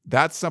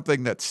that's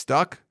something that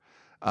stuck.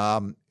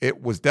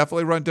 It was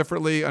definitely run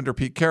differently under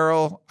Pete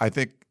Carroll. I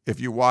think if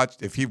you've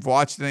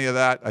watched any of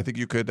that, I think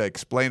you could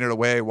explain it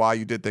away why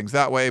you did things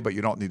that way, but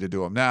you don't need to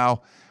do them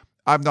now.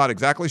 I'm not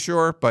exactly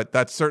sure, but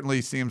that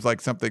certainly seems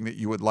like something that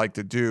you would like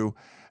to do.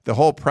 The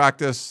whole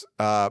practice,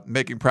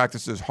 making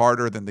practices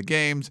harder than the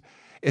games,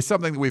 is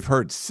something that we've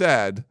heard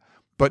said,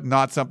 but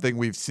not something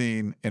we've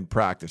seen in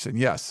practice. And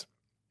yes,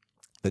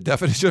 the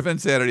definition of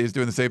insanity is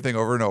doing the same thing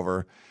over and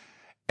over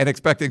and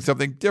expecting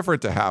something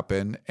different to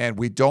happen. And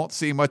we don't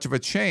see much of a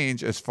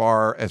change as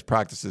far as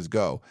practices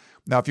go.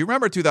 Now, if you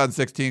remember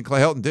 2016,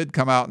 Clay Helton did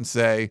come out and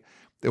say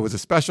there was a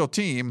special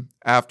team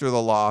after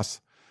the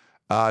loss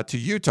to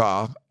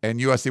Utah, and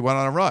USC went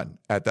on a run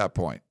at that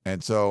point.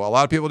 And so a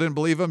lot of people didn't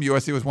believe him.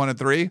 USC was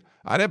 1-3.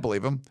 I didn't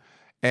believe him.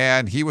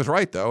 And he was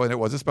right, though, and it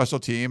was a special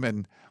team,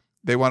 and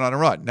they went on a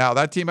run. Now,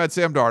 that team had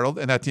Sam Darnold,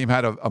 and that team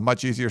had a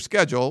much easier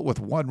schedule with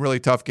one really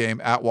tough game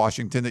at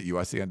Washington that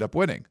USC ended up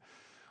winning.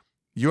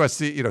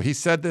 USC, he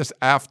said this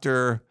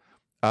after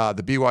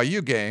the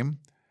BYU game,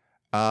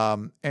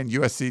 and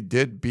USC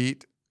did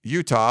beat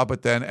Utah,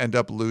 but then end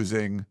up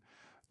losing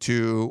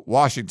to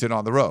Washington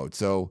on the road.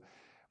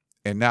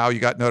 And now you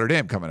got Notre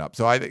Dame coming up.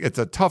 So I think it's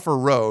a tougher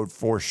road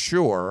for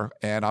sure,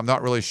 and I'm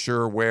not really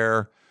sure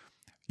where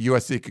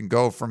USC can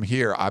go from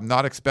here. I'm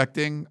not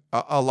expecting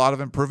a lot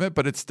of improvement,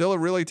 but it's still a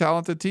really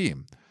talented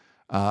team.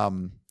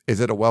 Is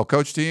it a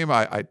well-coached team?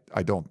 I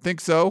don't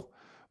think so,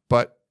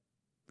 but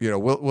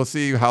we'll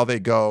see how they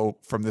go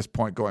from this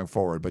point going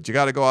forward. But you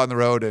got to go on the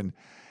road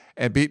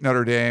and beat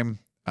Notre Dame.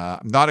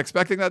 I'm not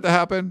expecting that to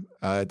happen.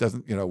 It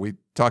doesn't. We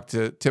talked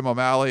to Tim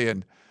O'Malley,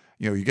 and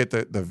you get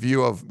the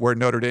view of where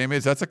Notre Dame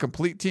is. That's a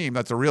complete team.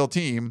 That's a real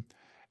team.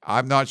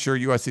 I'm not sure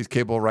USC is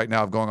capable right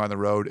now of going on the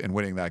road and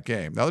winning that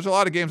game. Now, there's a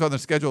lot of games on the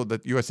schedule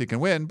that USC can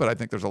win, but I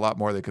think there's a lot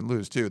more they can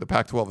lose too. The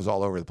Pac-12 is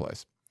all over the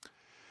place.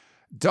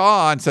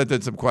 Don sent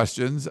in some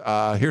questions.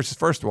 Here's his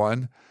first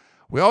one.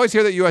 We always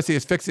hear that USC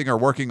is fixing or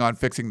working on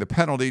fixing the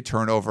penalty,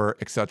 turnover,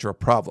 etc.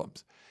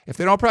 problems. If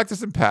they don't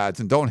practice in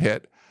pads and don't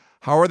hit,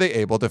 how are they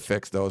able to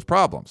fix those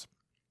problems?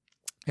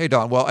 Hey,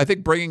 Don. Well, I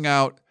think bringing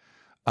out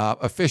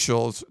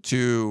officials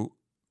to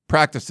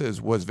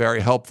practices was very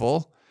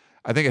helpful.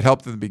 I think it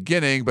helped in the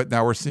beginning, but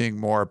now we're seeing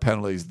more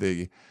penalties.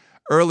 The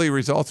early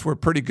results were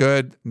pretty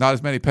good. Not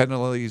as many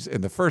penalties in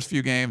the first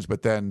few games,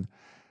 but then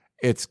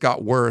it's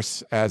got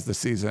worse as the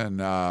season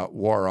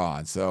wore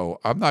on. So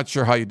I'm not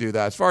sure how you do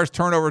that. As far as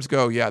turnovers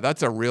go, yeah,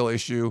 that's a real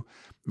issue.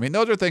 I mean,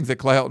 those are things that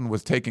Clay Helton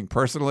was taking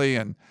personally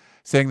and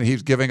saying that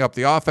he's giving up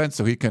the offense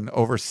so he can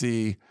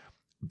oversee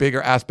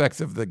bigger aspects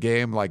of the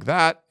game like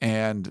that.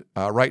 And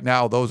right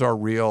now, those are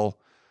real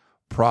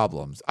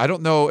problems. I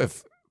don't know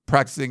if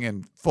practicing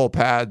in full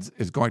pads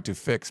is going to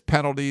fix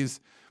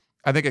penalties.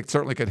 I think it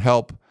certainly could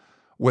help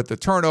with the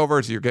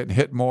turnovers. You're getting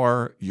hit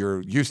more.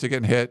 You're used to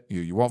getting hit.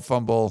 You won't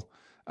fumble.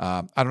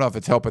 I don't know if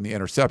it's helping the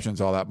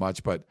interceptions all that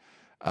much, but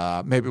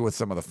maybe with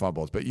some of the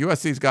fumbles. But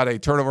USC's got a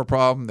turnover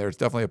problem. There's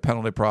definitely a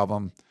penalty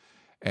problem.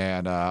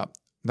 And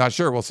not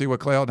sure. We'll see what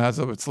Clay Helton has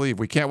up his sleeve.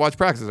 We can't watch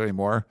practices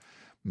anymore.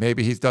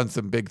 Maybe he's done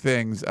some big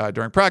things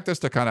during practice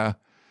to kind of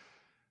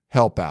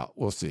help out.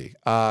 We'll see.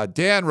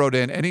 Dan wrote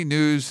in, any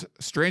news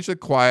strangely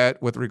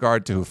quiet with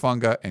regard to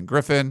Hufanga and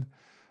Griffin?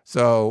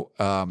 So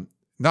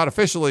not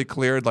officially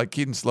cleared like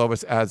Keaton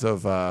Slovis as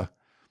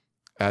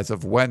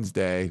of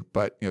Wednesday,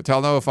 but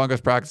Talanoa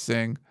Hufanga's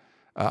practicing.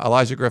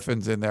 Elijah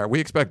Griffin's in there. We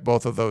expect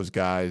both of those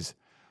guys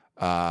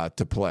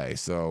to play.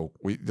 So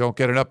we don't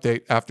get an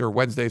update after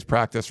Wednesday's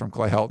practice from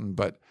Clay Helton,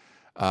 but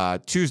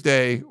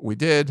Tuesday we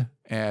did,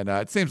 and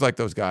it seems like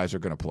those guys are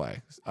going to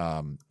play.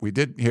 We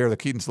did hear that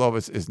Keaton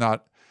Slovis is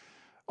not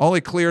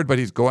only cleared, but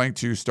he's going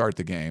to start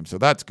the game. So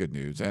that's good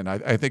news. And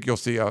I think you'll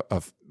see a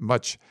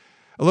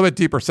little bit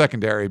deeper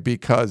secondary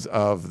because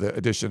of the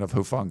addition of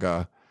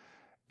Hufanga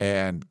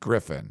and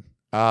Griffin.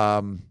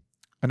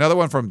 Another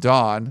one from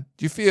Don.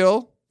 Do you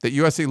feel that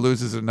USC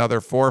loses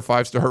another 4 or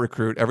 5-star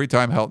recruit every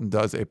time Helton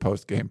does a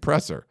post-game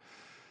presser?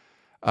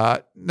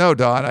 No,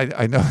 Don.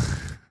 I know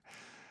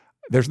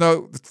there's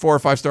no 4 or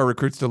 5-star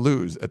recruits to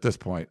lose at this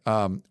point.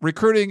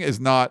 Recruiting is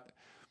not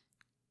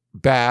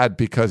bad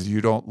because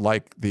you don't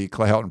like the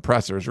Clay Helton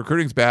pressers.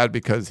 Recruiting's bad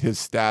because his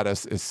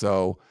status is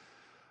so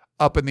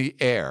up in the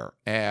air.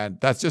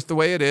 And that's just the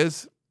way it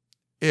is.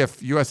 If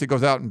USC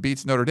goes out and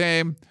beats Notre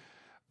Dame,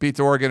 beats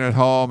Oregon at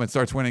home, and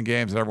starts winning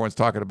games, and everyone's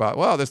talking about,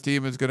 well, this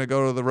team is going to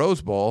go to the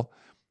Rose Bowl,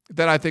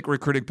 then I think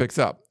recruiting picks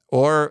up.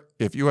 Or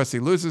if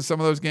USC loses some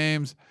of those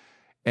games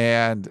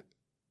and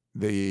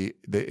the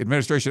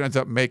administration ends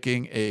up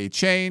making a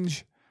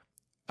change,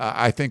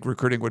 I think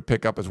recruiting would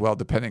pick up as well,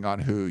 depending on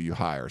who you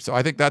hire. So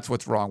I think that's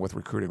what's wrong with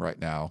recruiting right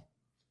now,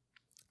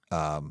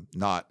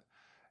 not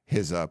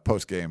his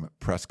post-game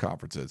press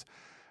conferences.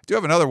 I do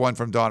have another one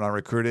from Don on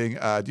recruiting.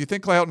 Do you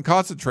think Clay Helton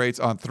concentrates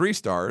on 3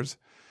 stars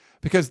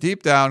Because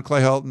deep down,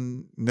 Clay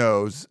Helton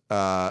knows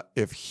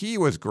if he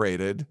was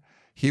graded,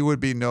 he would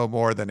be no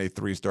more than a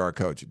 3-star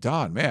coach.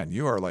 Don, man,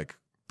 you are like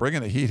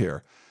bringing the heat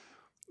here.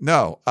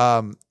 No.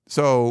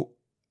 So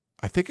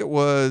I think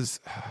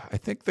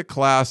the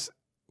class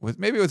was,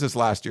 maybe it was this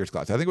last year's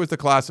class. I think it was the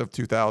class of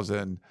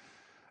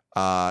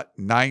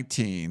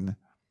 2019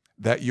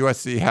 that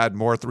USC had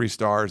more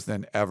 3-stars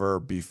than ever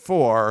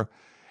before.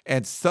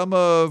 And some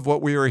of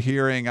what we were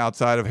hearing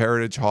outside of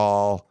Heritage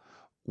Hall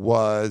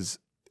was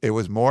it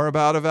was more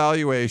about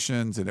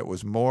evaluations and it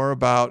was more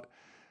about,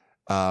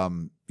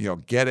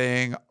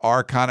 getting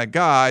our kind of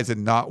guys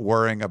and not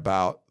worrying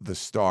about the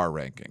star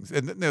rankings.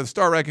 And the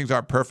star rankings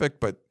aren't perfect,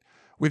 but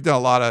we've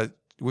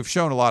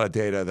shown a lot of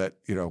data that,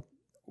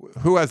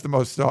 who has the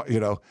most,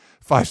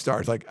 5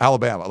 stars, like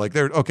Alabama, like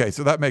they're okay.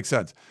 So that makes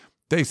sense.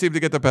 They seem to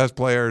get the best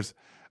players.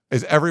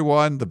 Is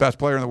everyone the best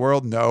player in the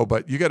world? No,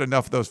 but you get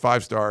enough of those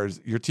 5 stars,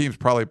 your team's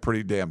probably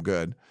pretty damn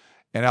good.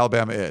 And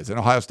Alabama is, and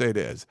Ohio State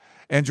is,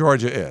 and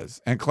Georgia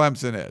is, and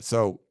Clemson is.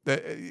 So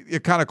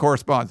it kind of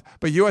corresponds.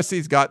 But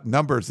USC's got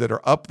numbers that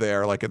are up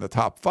there, like in the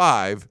top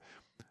 5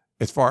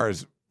 as far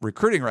as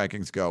recruiting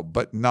rankings go,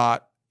 but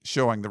not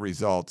showing the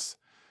results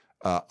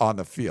on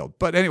the field.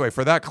 But anyway,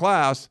 for that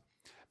class,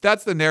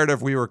 that's the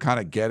narrative we were kind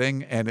of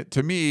getting. And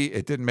to me,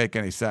 it didn't make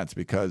any sense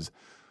because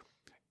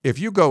if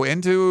you go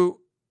into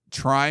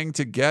trying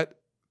to get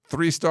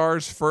 3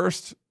 stars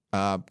first,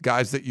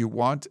 guys that you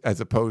want,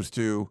 as opposed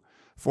to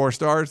 4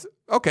 stars,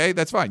 okay,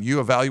 that's fine. You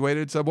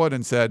evaluated someone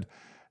and said,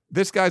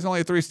 this guy's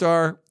only a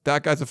 3-star,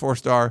 that guy's a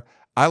 4-star.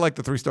 I like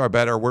the 3-star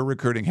better. We're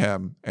recruiting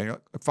him. And you're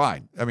like,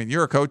 fine. I mean,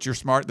 you're a coach. You're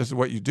smart. This is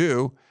what you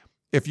do.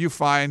 If you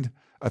find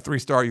a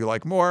 3-star you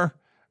like more,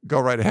 go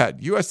right ahead.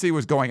 USC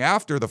was going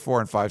after the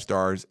 4 and 5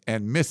 stars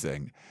and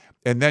missing,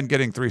 and then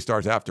getting 3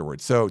 stars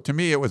afterwards. So to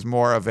me, it was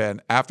more of an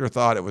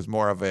afterthought. It was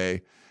more of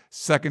a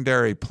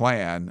secondary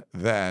plan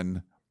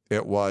than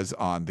it was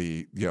on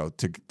the,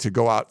 to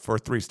go out for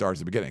 3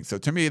 stars at the beginning. So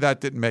to me, that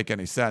didn't make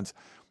any sense.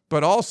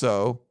 But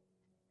also,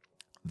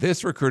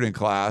 this recruiting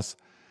class,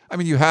 I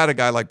mean, you had a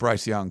guy like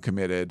Bryce Young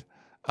committed,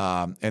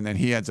 and then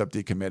he ends up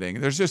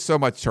decommitting. There's just so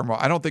much turmoil.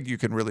 I don't think you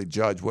can really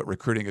judge what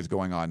recruiting is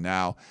going on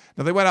now.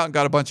 Now, they went out and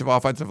got a bunch of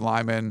offensive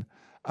linemen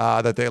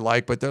that they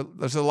like, but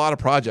there's a lot of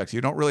projects.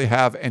 You don't really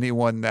have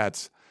anyone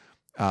that's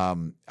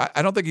I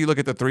don't think you look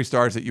at the 3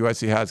 stars that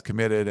USC has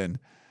committed and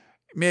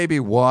maybe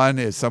one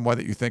is someone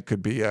that you think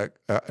could be an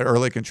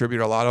early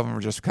contributor. A lot of them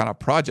are just kind of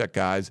project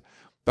guys.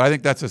 But I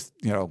think that's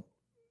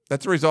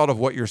that's a result of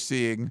what you're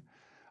seeing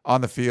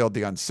on the field,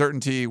 the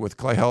uncertainty with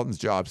Clay Helton's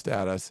job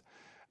status.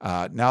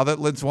 Now that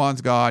Lynn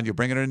Swann's gone, you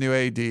bring in a new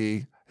AD.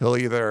 He'll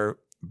either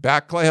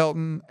back Clay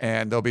Helton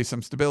and there'll be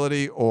some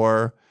stability,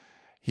 or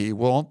he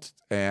won't,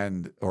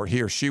 or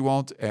he or she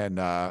won't, and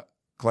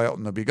Clay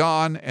Helton will be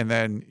gone, and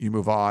then you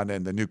move on,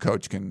 and the new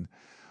coach can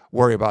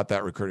worry about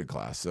that recruiting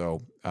class.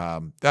 So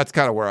that's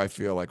kind of where I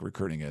feel like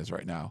recruiting is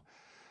right now.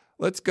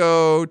 Let's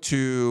go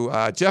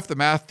to Jeff, the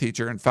math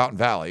teacher in Fountain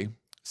Valley.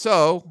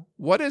 So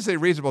what is a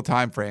reasonable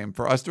time frame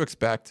for us to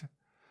expect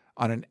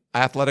on an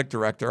athletic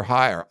director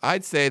hire?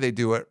 I'd say they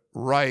do it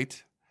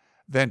right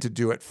than to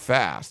do it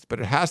fast, but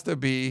it has to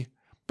be,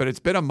 but it's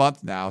been a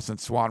month now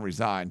since Swann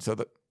resigned.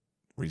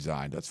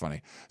 That's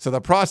funny. So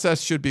the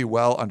process should be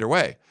well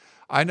underway.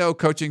 I know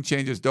coaching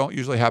changes don't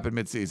usually happen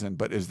midseason,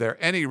 but is there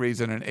any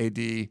reason an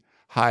AD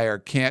hire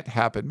can't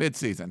happen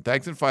midseason?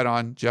 Thanks and fight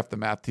on, Jeff, the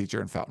math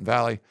teacher in Fountain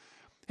Valley.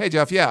 Hey,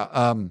 Jeff.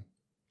 Yeah.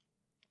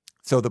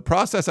 So the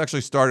process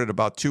actually started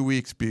about 2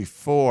 weeks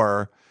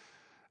before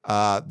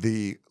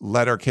the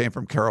letter came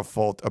from Carol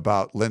Folt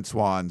about Lynn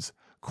Swann's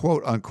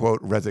quote unquote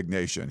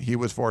resignation. He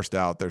was forced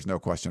out. There's no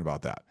question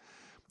about that.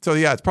 So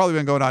yeah, it's probably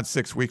been going on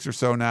 6 weeks or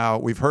so now.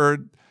 We've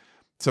heard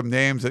some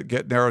names that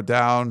get narrowed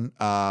down.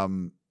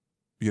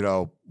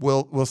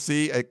 We'll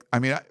see. I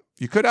mean,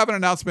 you could have an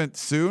announcement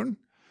soon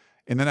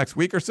in the next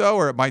week or so,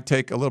 or it might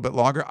take a little bit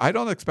longer. I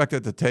don't expect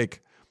it to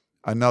take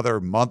another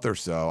month or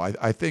so.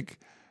 I think,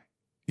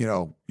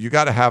 you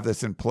got to have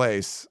this in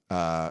place,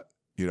 by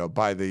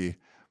the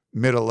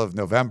middle of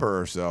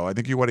November or so. I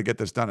think you want to get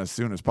this done as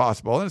soon as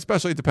possible. And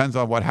especially it depends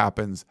on what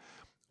happens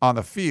on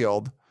the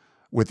field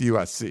with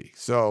USC.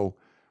 So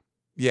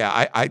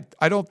yeah,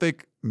 I don't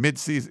think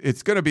midseason,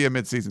 it's going to be a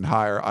midseason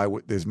hire,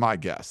 is my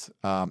guess.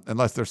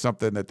 Unless there's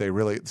something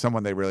that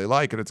someone they really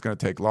like and it's going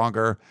to take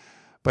longer.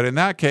 But in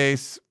that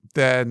case,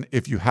 then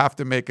if you have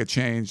to make a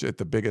change at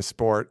the biggest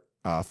sport,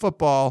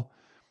 football,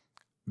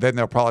 then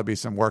there'll probably be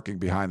some working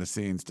behind the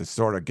scenes to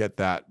sort of get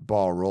that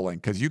ball rolling.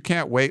 Because you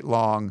can't wait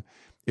long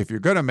if you're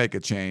going to make a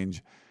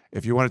change.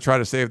 If you want to try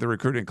to save the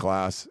recruiting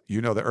class,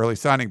 the early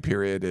signing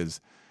period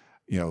is,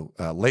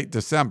 late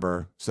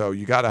December. So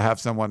you got to have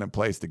someone in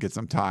place to get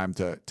some time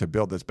to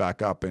build this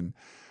back up and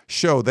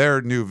show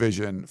their new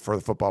vision for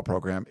the football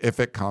program if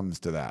it comes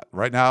to that.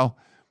 Right now,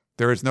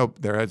 there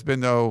has been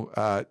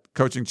no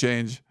coaching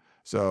change.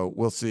 So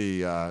we'll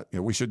see.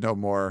 We should know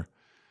more,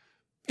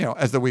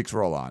 as the weeks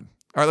roll on.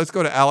 All right, let's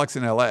go to Alex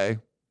in LA.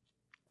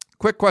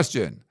 Quick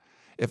question.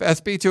 If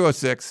SB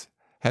 206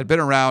 had been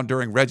around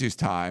during Reggie's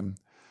time,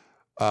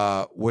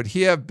 would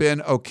he have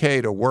been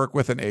okay to work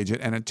with an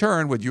agent? And in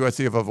turn, would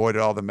USC have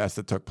avoided all the mess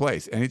that took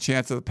place? Any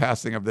chance of the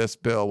passing of this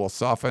bill will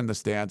soften the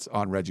stance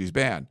on Reggie's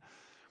ban?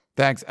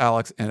 Thanks,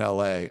 Alex in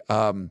LA.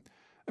 I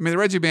mean, the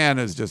Reggie ban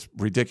is just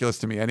ridiculous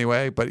to me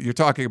anyway, but you're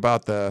talking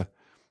about the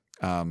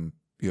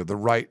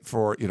right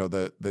for,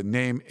 the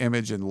name,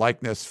 image, and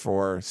likeness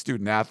for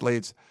student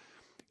athletes.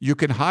 You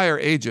can hire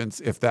agents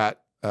if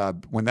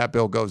when that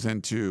bill goes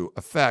into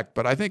effect.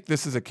 But I think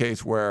this is a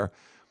case where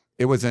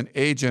it was an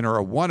agent or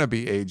a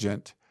wannabe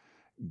agent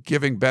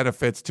giving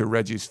benefits to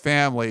Reggie's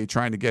family,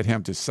 trying to get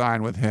him to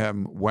sign with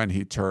him when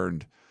he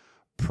turned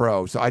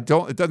pro. So it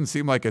doesn't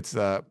seem like it's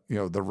the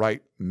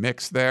right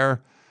mix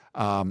there.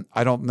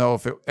 I don't know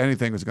if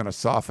anything is going to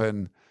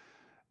soften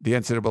the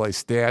NCAA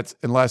stance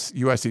unless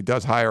USC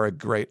does hire a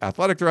great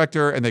athletic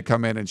director and they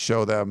come in and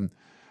show them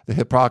the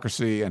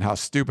hypocrisy and how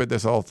stupid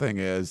this whole thing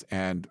is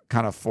and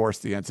kind of force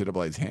the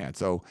NCAA's hand.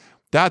 So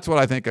that's what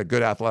I think a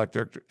good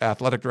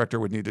athletic director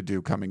would need to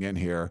do coming in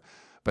here.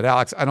 But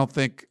Alex, I don't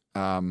think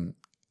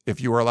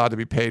if you were allowed to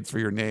be paid for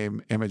your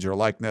name, image, or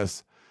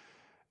likeness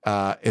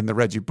in the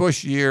Reggie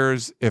Bush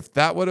years, if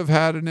that would have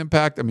had an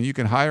impact. I mean, you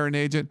can hire an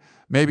agent.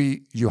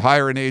 Maybe you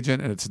hire an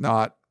agent and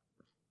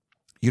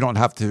you don't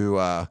have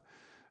to,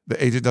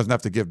 the agent doesn't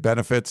have to give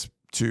benefits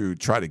to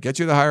try to get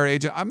you to hire an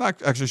agent. I'm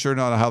not actually sure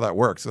how that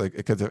works.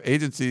 Because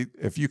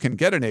if you can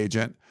get an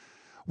agent,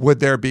 would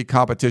there be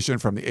competition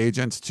from the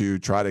agents to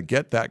try to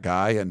get that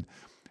guy? And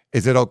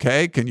is it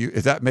okay?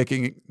 Is that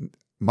making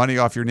money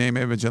off your name,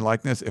 image, and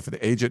likeness if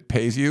the agent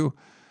pays you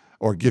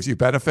or gives you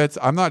benefits?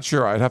 I'm not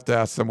sure. I'd have to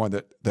ask someone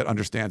that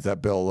understands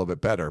that bill a little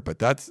bit better. But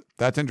that's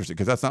interesting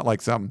because that's not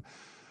like some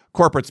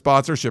corporate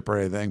sponsorship or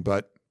anything.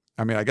 But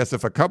I mean, I guess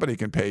if a company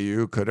can pay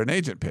you, could an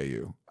agent pay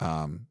you?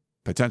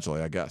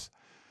 Potentially, I guess.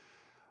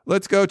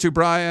 Let's go to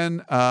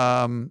Brian,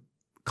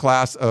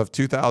 class of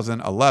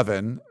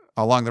 2011,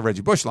 along the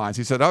Reggie Bush lines.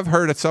 He said, I've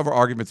heard several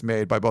arguments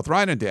made by both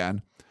Ryan and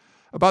Dan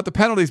about the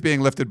penalties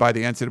being lifted by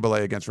the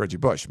NCAA against Reggie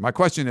Bush. My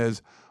question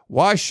is,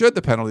 why should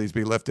the penalties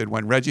be lifted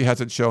when Reggie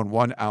hasn't shown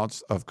 1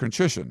 ounce of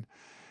contrition?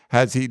 He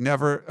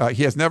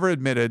has never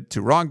admitted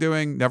to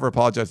wrongdoing, never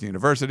apologized to the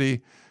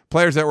university,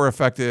 players that were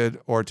affected,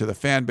 or to the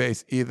fan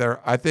base either.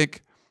 I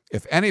think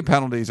if any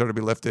penalties are to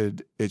be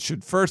lifted, it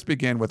should first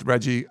begin with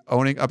Reggie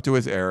owning up to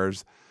his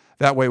errors.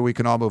 That way we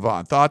can all move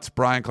on. Thoughts,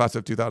 Brian, class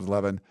of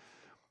 2011.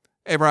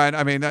 Hey, Brian,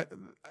 I mean,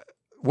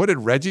 what did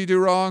Reggie do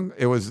wrong?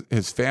 It was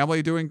his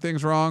family doing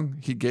things wrong.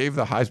 He gave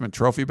the Heisman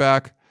Trophy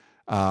back.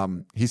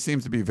 He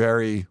seems to be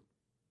very,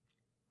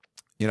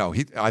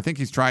 I think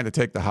he's trying to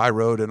take the high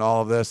road in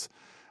all of this.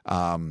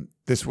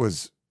 This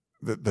was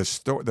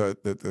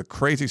the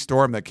crazy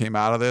storm that came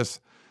out of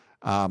this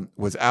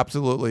was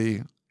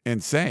absolutely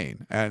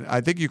insane. And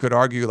I think you could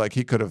argue like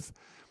he could have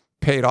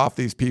paid off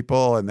these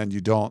people and then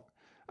you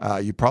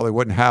probably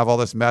wouldn't have all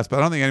this mess. But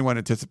I don't think anyone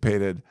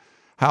anticipated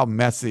how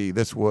messy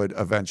this would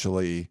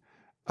eventually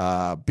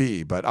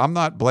be. But I'm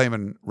not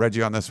blaming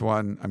Reggie on this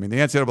one. I mean, the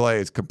NCAA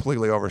has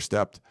completely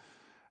overstepped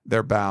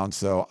their bounds.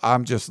 So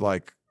I'm just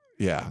like,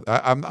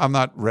 I'm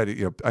not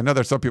ready. I know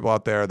there's some people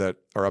out there that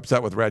are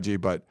upset with Reggie,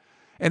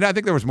 and I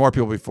think there was more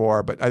people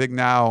before, but I think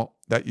now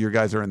that you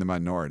guys are in the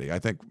minority. I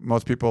think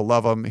most people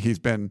love him.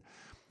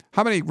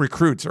 How many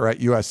recruits are at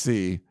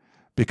USC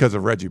because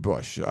of Reggie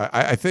Bush?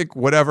 I think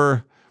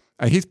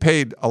he's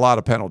paid a lot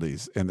of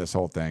penalties in this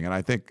whole thing. And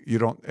I think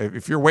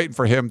if you're waiting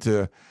for him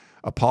to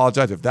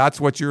apologize, if that's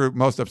what you're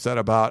most upset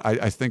about,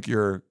 I think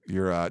you're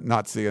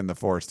not seeing the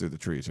forest through the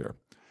trees here.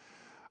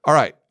 All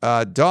right.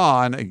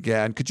 Dawn,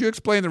 again, could you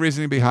explain the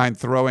reasoning behind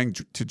throwing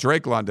to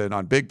Drake London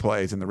on big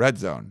plays in the red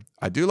zone?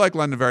 I do like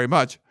London very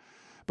much,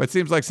 but it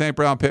seems like St.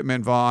 Brown,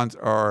 Pittman, Vaughns,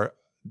 or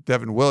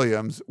Devin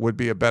Williams would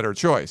be a better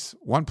choice.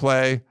 1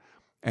 play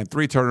and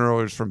 3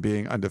 turnovers from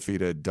being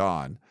undefeated,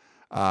 Dawn.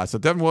 So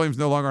Devin Williams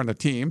no longer on the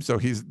team, so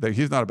he's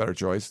not a better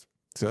choice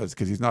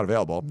because he's not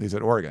available. He's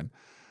at Oregon.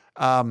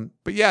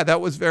 But yeah, that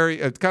was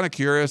it's kind of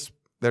curious.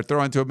 They're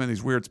throwing to him in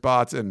these weird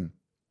spots, and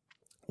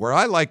where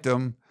I liked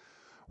him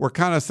were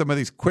kind of some of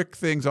these quick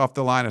things off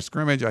the line of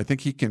scrimmage. I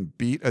think he can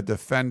beat a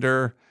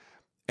defender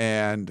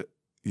and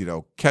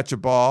catch a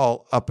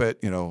ball up at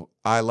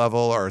eye level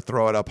or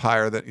throw it up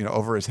higher than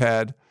over his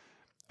head.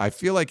 I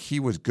feel like he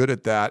was good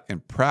at that in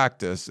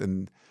practice,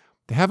 and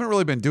they haven't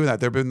really been doing that.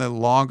 There have been the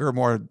longer,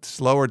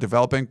 slower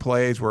developing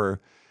plays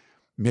where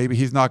maybe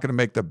he's not going to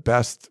make the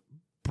best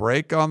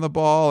break on the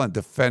ball, and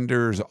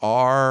defenders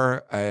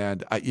are.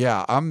 And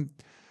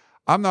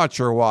I'm not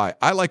sure why.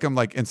 I like him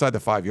like inside the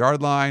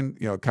 5-yard line,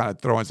 kind of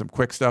throwing some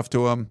quick stuff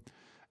to him.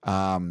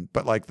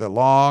 But like the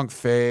long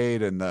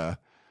fade and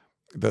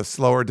the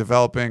slower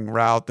developing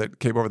route that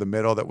came over the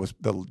middle that was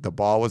the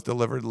ball was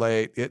delivered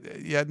late.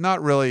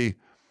 Not really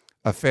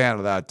a fan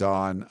of that,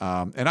 Don.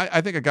 And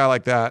I think a guy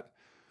like that,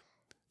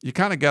 you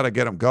kind of got to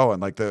get him going.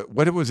 Like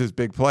what was his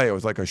big play? It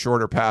was like a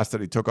shorter pass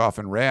that he took off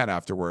and ran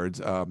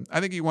afterwards. I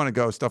think you want to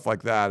go stuff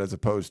like that as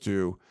opposed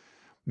to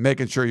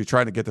making sure you're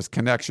trying to get this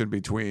connection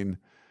between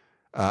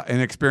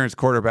an experienced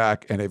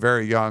quarterback and a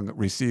very young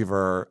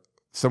receiver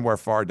somewhere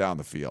far down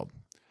the field.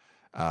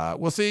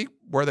 We'll see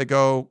where they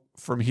go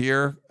from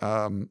here.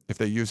 If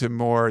they use him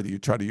more, you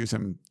try to use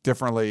him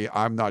differently.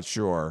 I'm not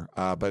sure,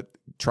 but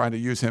trying to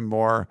use him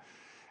more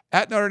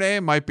at Notre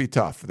Dame might be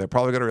tough. They're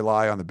probably going to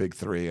rely on the big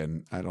three,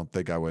 and I don't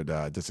think I would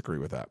disagree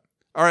with that.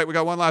 All right, we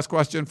got one last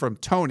question from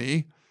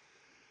Tony.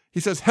 He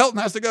says,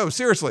 Helton has to go.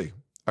 Seriously.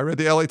 I read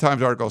the LA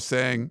Times article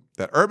saying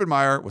that Urban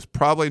Meyer was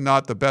probably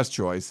not the best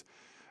choice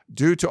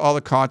due to all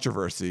the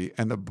controversy,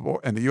 and the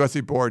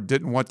USC board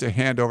didn't want to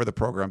hand over the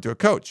program to a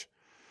coach.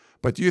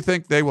 But do you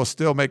think they will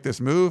still make this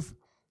move?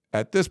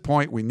 At this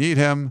point, we need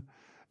him.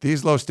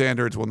 These low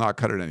standards will not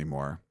cut it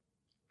anymore.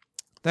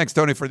 Thanks,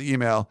 Tony, for the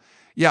email.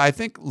 Yeah, I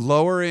think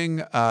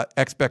lowering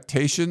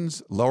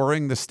expectations,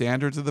 lowering the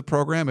standards of the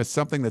program is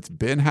something that's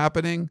been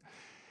happening.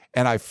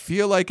 And I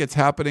feel like it's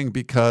happening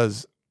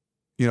because,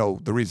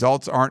 the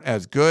results aren't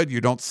as good. You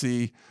don't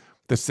see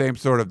the same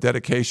sort of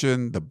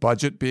dedication, the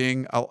budget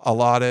being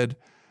allotted.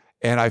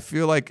 And I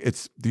feel like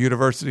it's the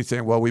university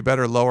saying, well, we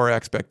better lower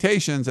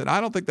expectations. And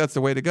I don't think that's the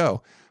way to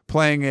go.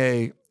 Playing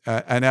an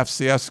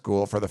FCS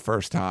school for the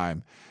first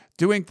time,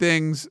 doing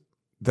things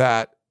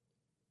that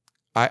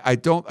I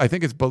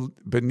think it's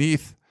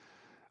beneath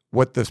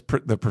what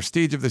the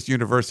prestige of this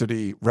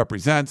university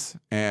represents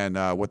and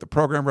what the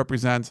program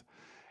represents.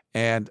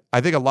 And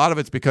I think a lot of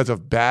it's because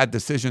of bad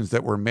decisions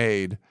that were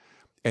made.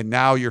 And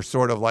now you're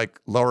sort of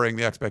like lowering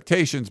the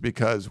expectations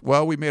because,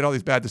 well, we made all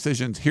these bad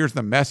decisions. Here's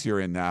the mess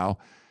you're in now.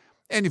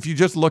 And if you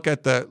just look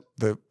at the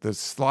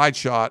slide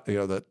shot,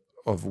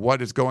 of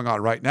what is going on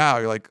right now,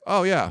 you're like,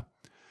 oh yeah,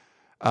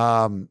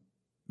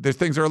 there's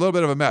things are a little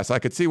bit of a mess. I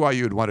could see why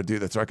you'd want to do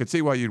this, or I could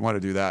see why you'd want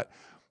to do that.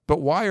 But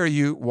why are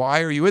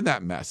you in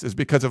that mess? Is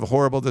because of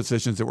horrible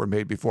decisions that were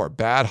made before.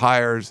 Bad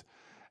hires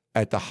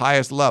at the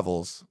highest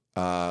levels,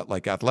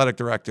 like athletic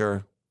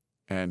director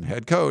and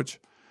head coach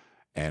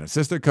and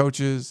assistant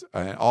coaches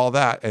and all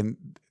that. And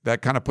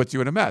that kind of puts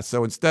you in a mess.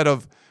 So instead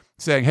of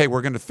saying, hey,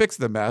 we're going to fix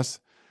the mess,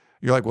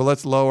 you're like, well,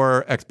 let's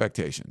lower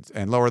expectations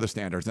and lower the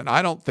standards. And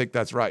I don't think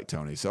that's right,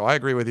 Tony. So I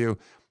agree with you.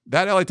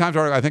 That LA Times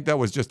article, I think that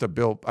was just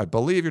I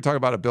believe you're talking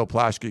about a Bill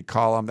Plaschke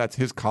column. That's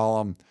his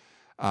column.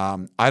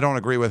 I don't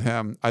agree with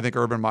him. I think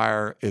Urban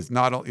Meyer is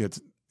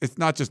it's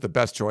not just the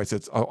best choice.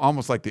 It's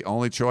almost like the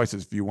only choice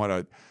is if you want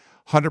to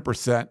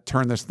 100%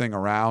 turn this thing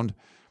around,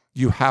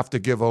 you have to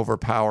give over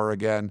power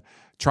again.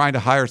 Trying to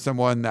hire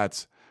someone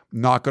that's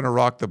not going to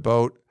rock the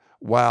boat,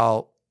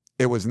 while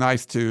it was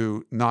nice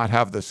to not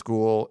have the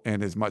school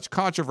and as much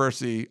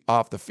controversy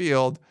off the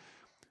field,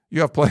 you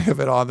have plenty of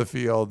it on the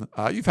field.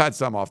 You've had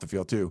some off the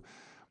field too.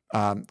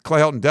 Clay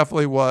Helton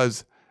definitely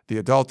was the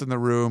adult in the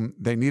room.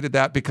 They needed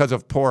that because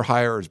of poor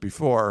hires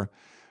before,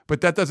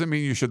 but that doesn't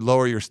mean you should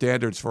lower your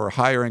standards for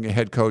hiring a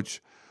head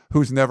coach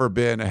who's never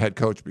been a head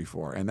coach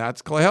before. And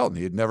that's Clay Helton.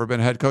 He had never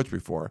been a head coach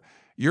before.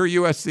 You're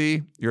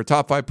USC, you're a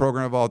top 5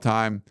 program of all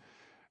time.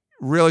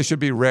 Really should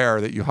be rare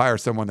that you hire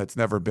someone that's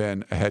never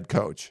been a head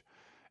coach.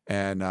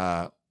 And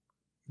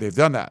they've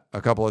done that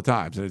a couple of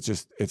times, and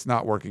it's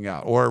not working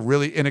out. Or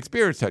really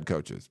inexperienced head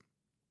coaches,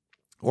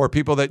 or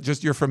people that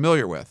just you're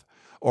familiar with,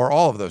 or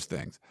all of those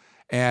things.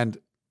 And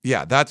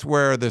yeah, that's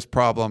where this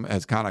problem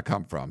has kind of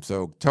come from.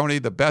 So Tony,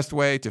 the best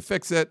way to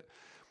fix it,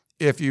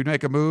 if you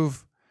make a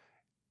move,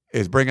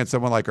 is bring in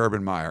someone like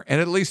Urban Meyer,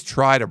 and at least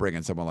try to bring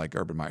in someone like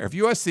Urban Meyer. If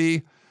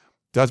USC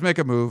does make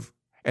a move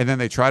and then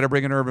they try to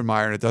bring in Urban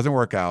Meyer and it doesn't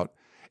work out,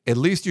 at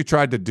least you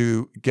tried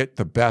to get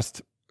the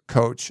best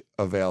coach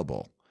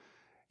available.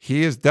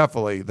 He is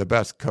definitely the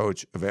best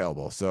coach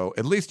available. So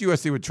at least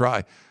USC would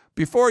try.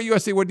 Before,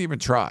 USC wouldn't even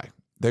try.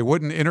 They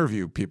wouldn't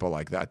interview people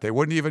like that. They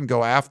wouldn't even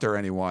go after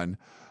anyone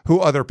who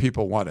other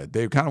people wanted.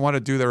 They kind of want to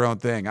do their own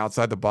thing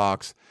outside the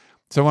box.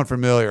 Someone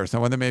familiar,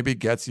 someone that maybe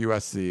gets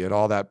USC and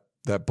all that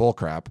bull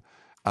crap.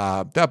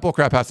 That bull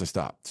crap has to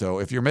stop. So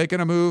if you're making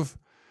a move,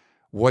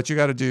 what you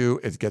got to do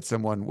is get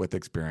someone with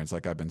experience,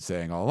 like I've been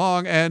saying all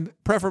along, and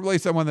preferably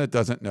someone that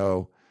doesn't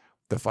know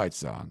the fight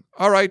song.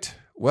 All right.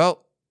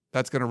 Well,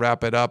 that's going to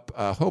wrap it up.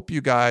 Hope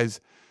you guys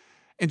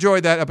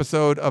enjoyed that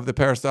episode of the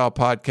Peristyle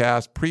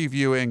Podcast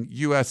previewing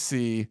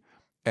USC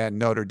and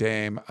Notre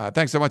Dame.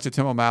 Thanks so much to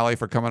Tim O'Malley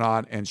for coming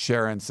on and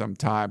sharing some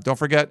time. Don't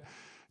forget,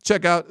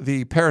 check out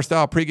the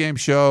Peristyle pregame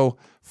show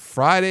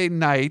Friday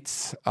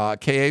nights,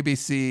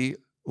 KABC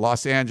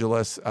Los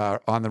Angeles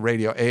on the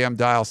radio, AM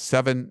dial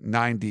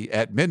 790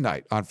 at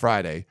midnight on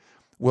Friday.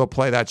 We'll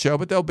play that show,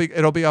 but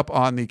it'll be up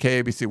on the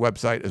KABC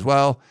website as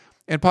well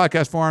in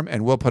podcast form,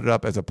 and we'll put it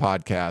up as a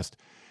podcast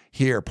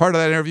here. Part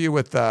of that interview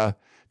with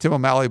Tim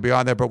O'Malley will be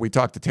on there, but we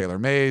talked to Taylor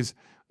Mays.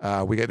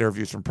 We get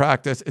interviews from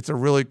practice. It's a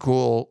really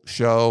cool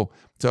show.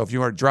 So if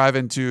you are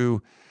driving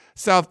to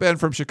South Bend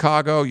from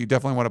Chicago, you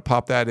definitely want to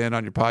pop that in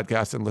on your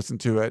podcast and listen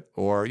to it.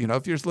 Or,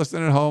 if you're just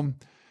listening at home,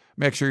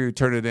 make sure you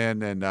turn it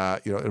in, and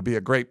it'll be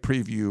a great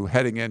preview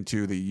heading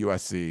into the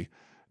USC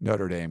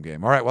Notre Dame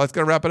game. All right, well, that's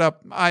going to wrap it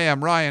up. I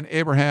am Ryan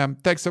Abraham.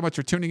 Thanks so much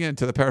for tuning in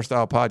to the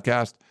Peristyle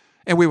Podcast,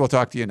 and we will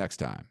talk to you next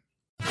time.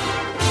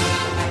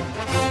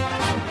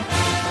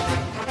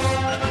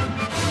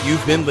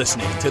 You've been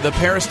listening to the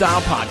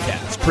Peristyle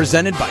Podcast,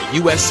 presented by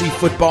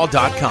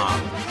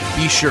USCFootball.com.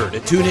 Be sure to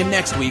tune in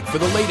next week for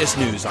the latest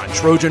news on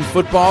Trojan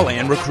football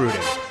and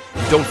recruiting.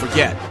 And don't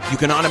forget, you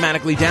can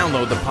automatically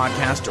download the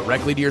podcast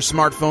directly to your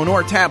smartphone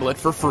or tablet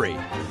for free.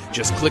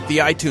 Just click the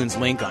iTunes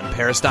link on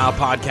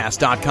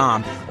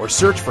peristylepodcast.com or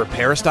search for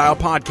Peristyle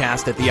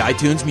Podcast at the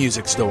iTunes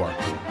Music Store.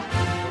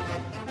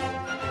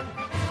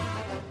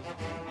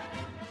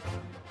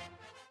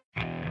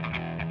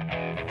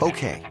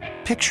 Okay,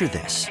 picture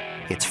this.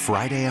 It's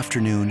Friday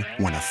afternoon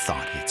when a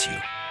thought hits you.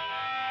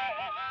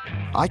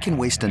 I can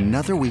waste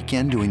another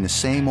weekend doing the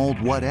same old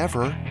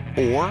whatever,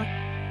 or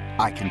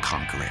I can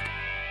conquer it.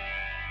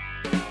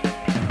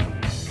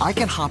 I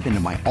can hop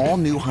into my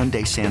all-new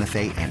Hyundai Santa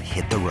Fe and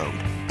hit the road.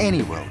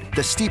 Any road.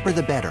 The steeper,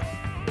 the better.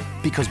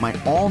 Because my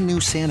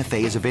all-new Santa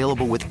Fe is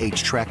available with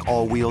H-Track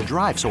all-wheel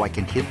drive, so I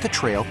can hit the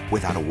trail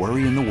without a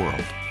worry in the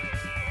world.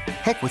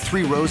 Heck, with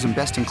 3 rows and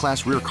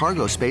best-in-class rear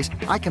cargo space,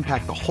 I can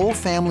pack the whole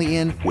family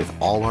in with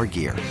all our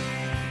gear.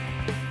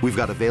 We've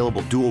got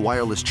available dual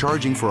wireless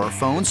charging for our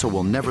phones, so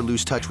we'll never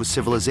lose touch with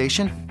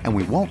civilization, and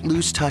we won't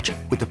lose touch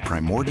with the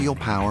primordial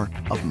power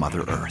of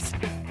Mother Earth.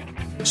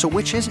 So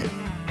which is it?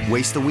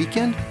 Waste the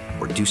weekend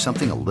or do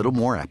something a little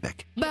more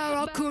epic?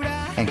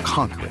 And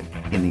conquer it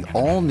in the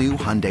all-new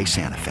Hyundai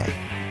Santa Fe.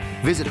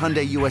 Visit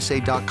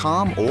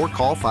HyundaiUSA.com or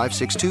call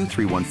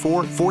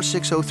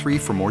 562-314-4603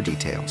 for more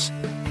details.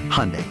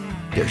 Hyundai,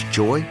 there's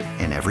joy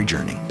in every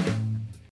journey.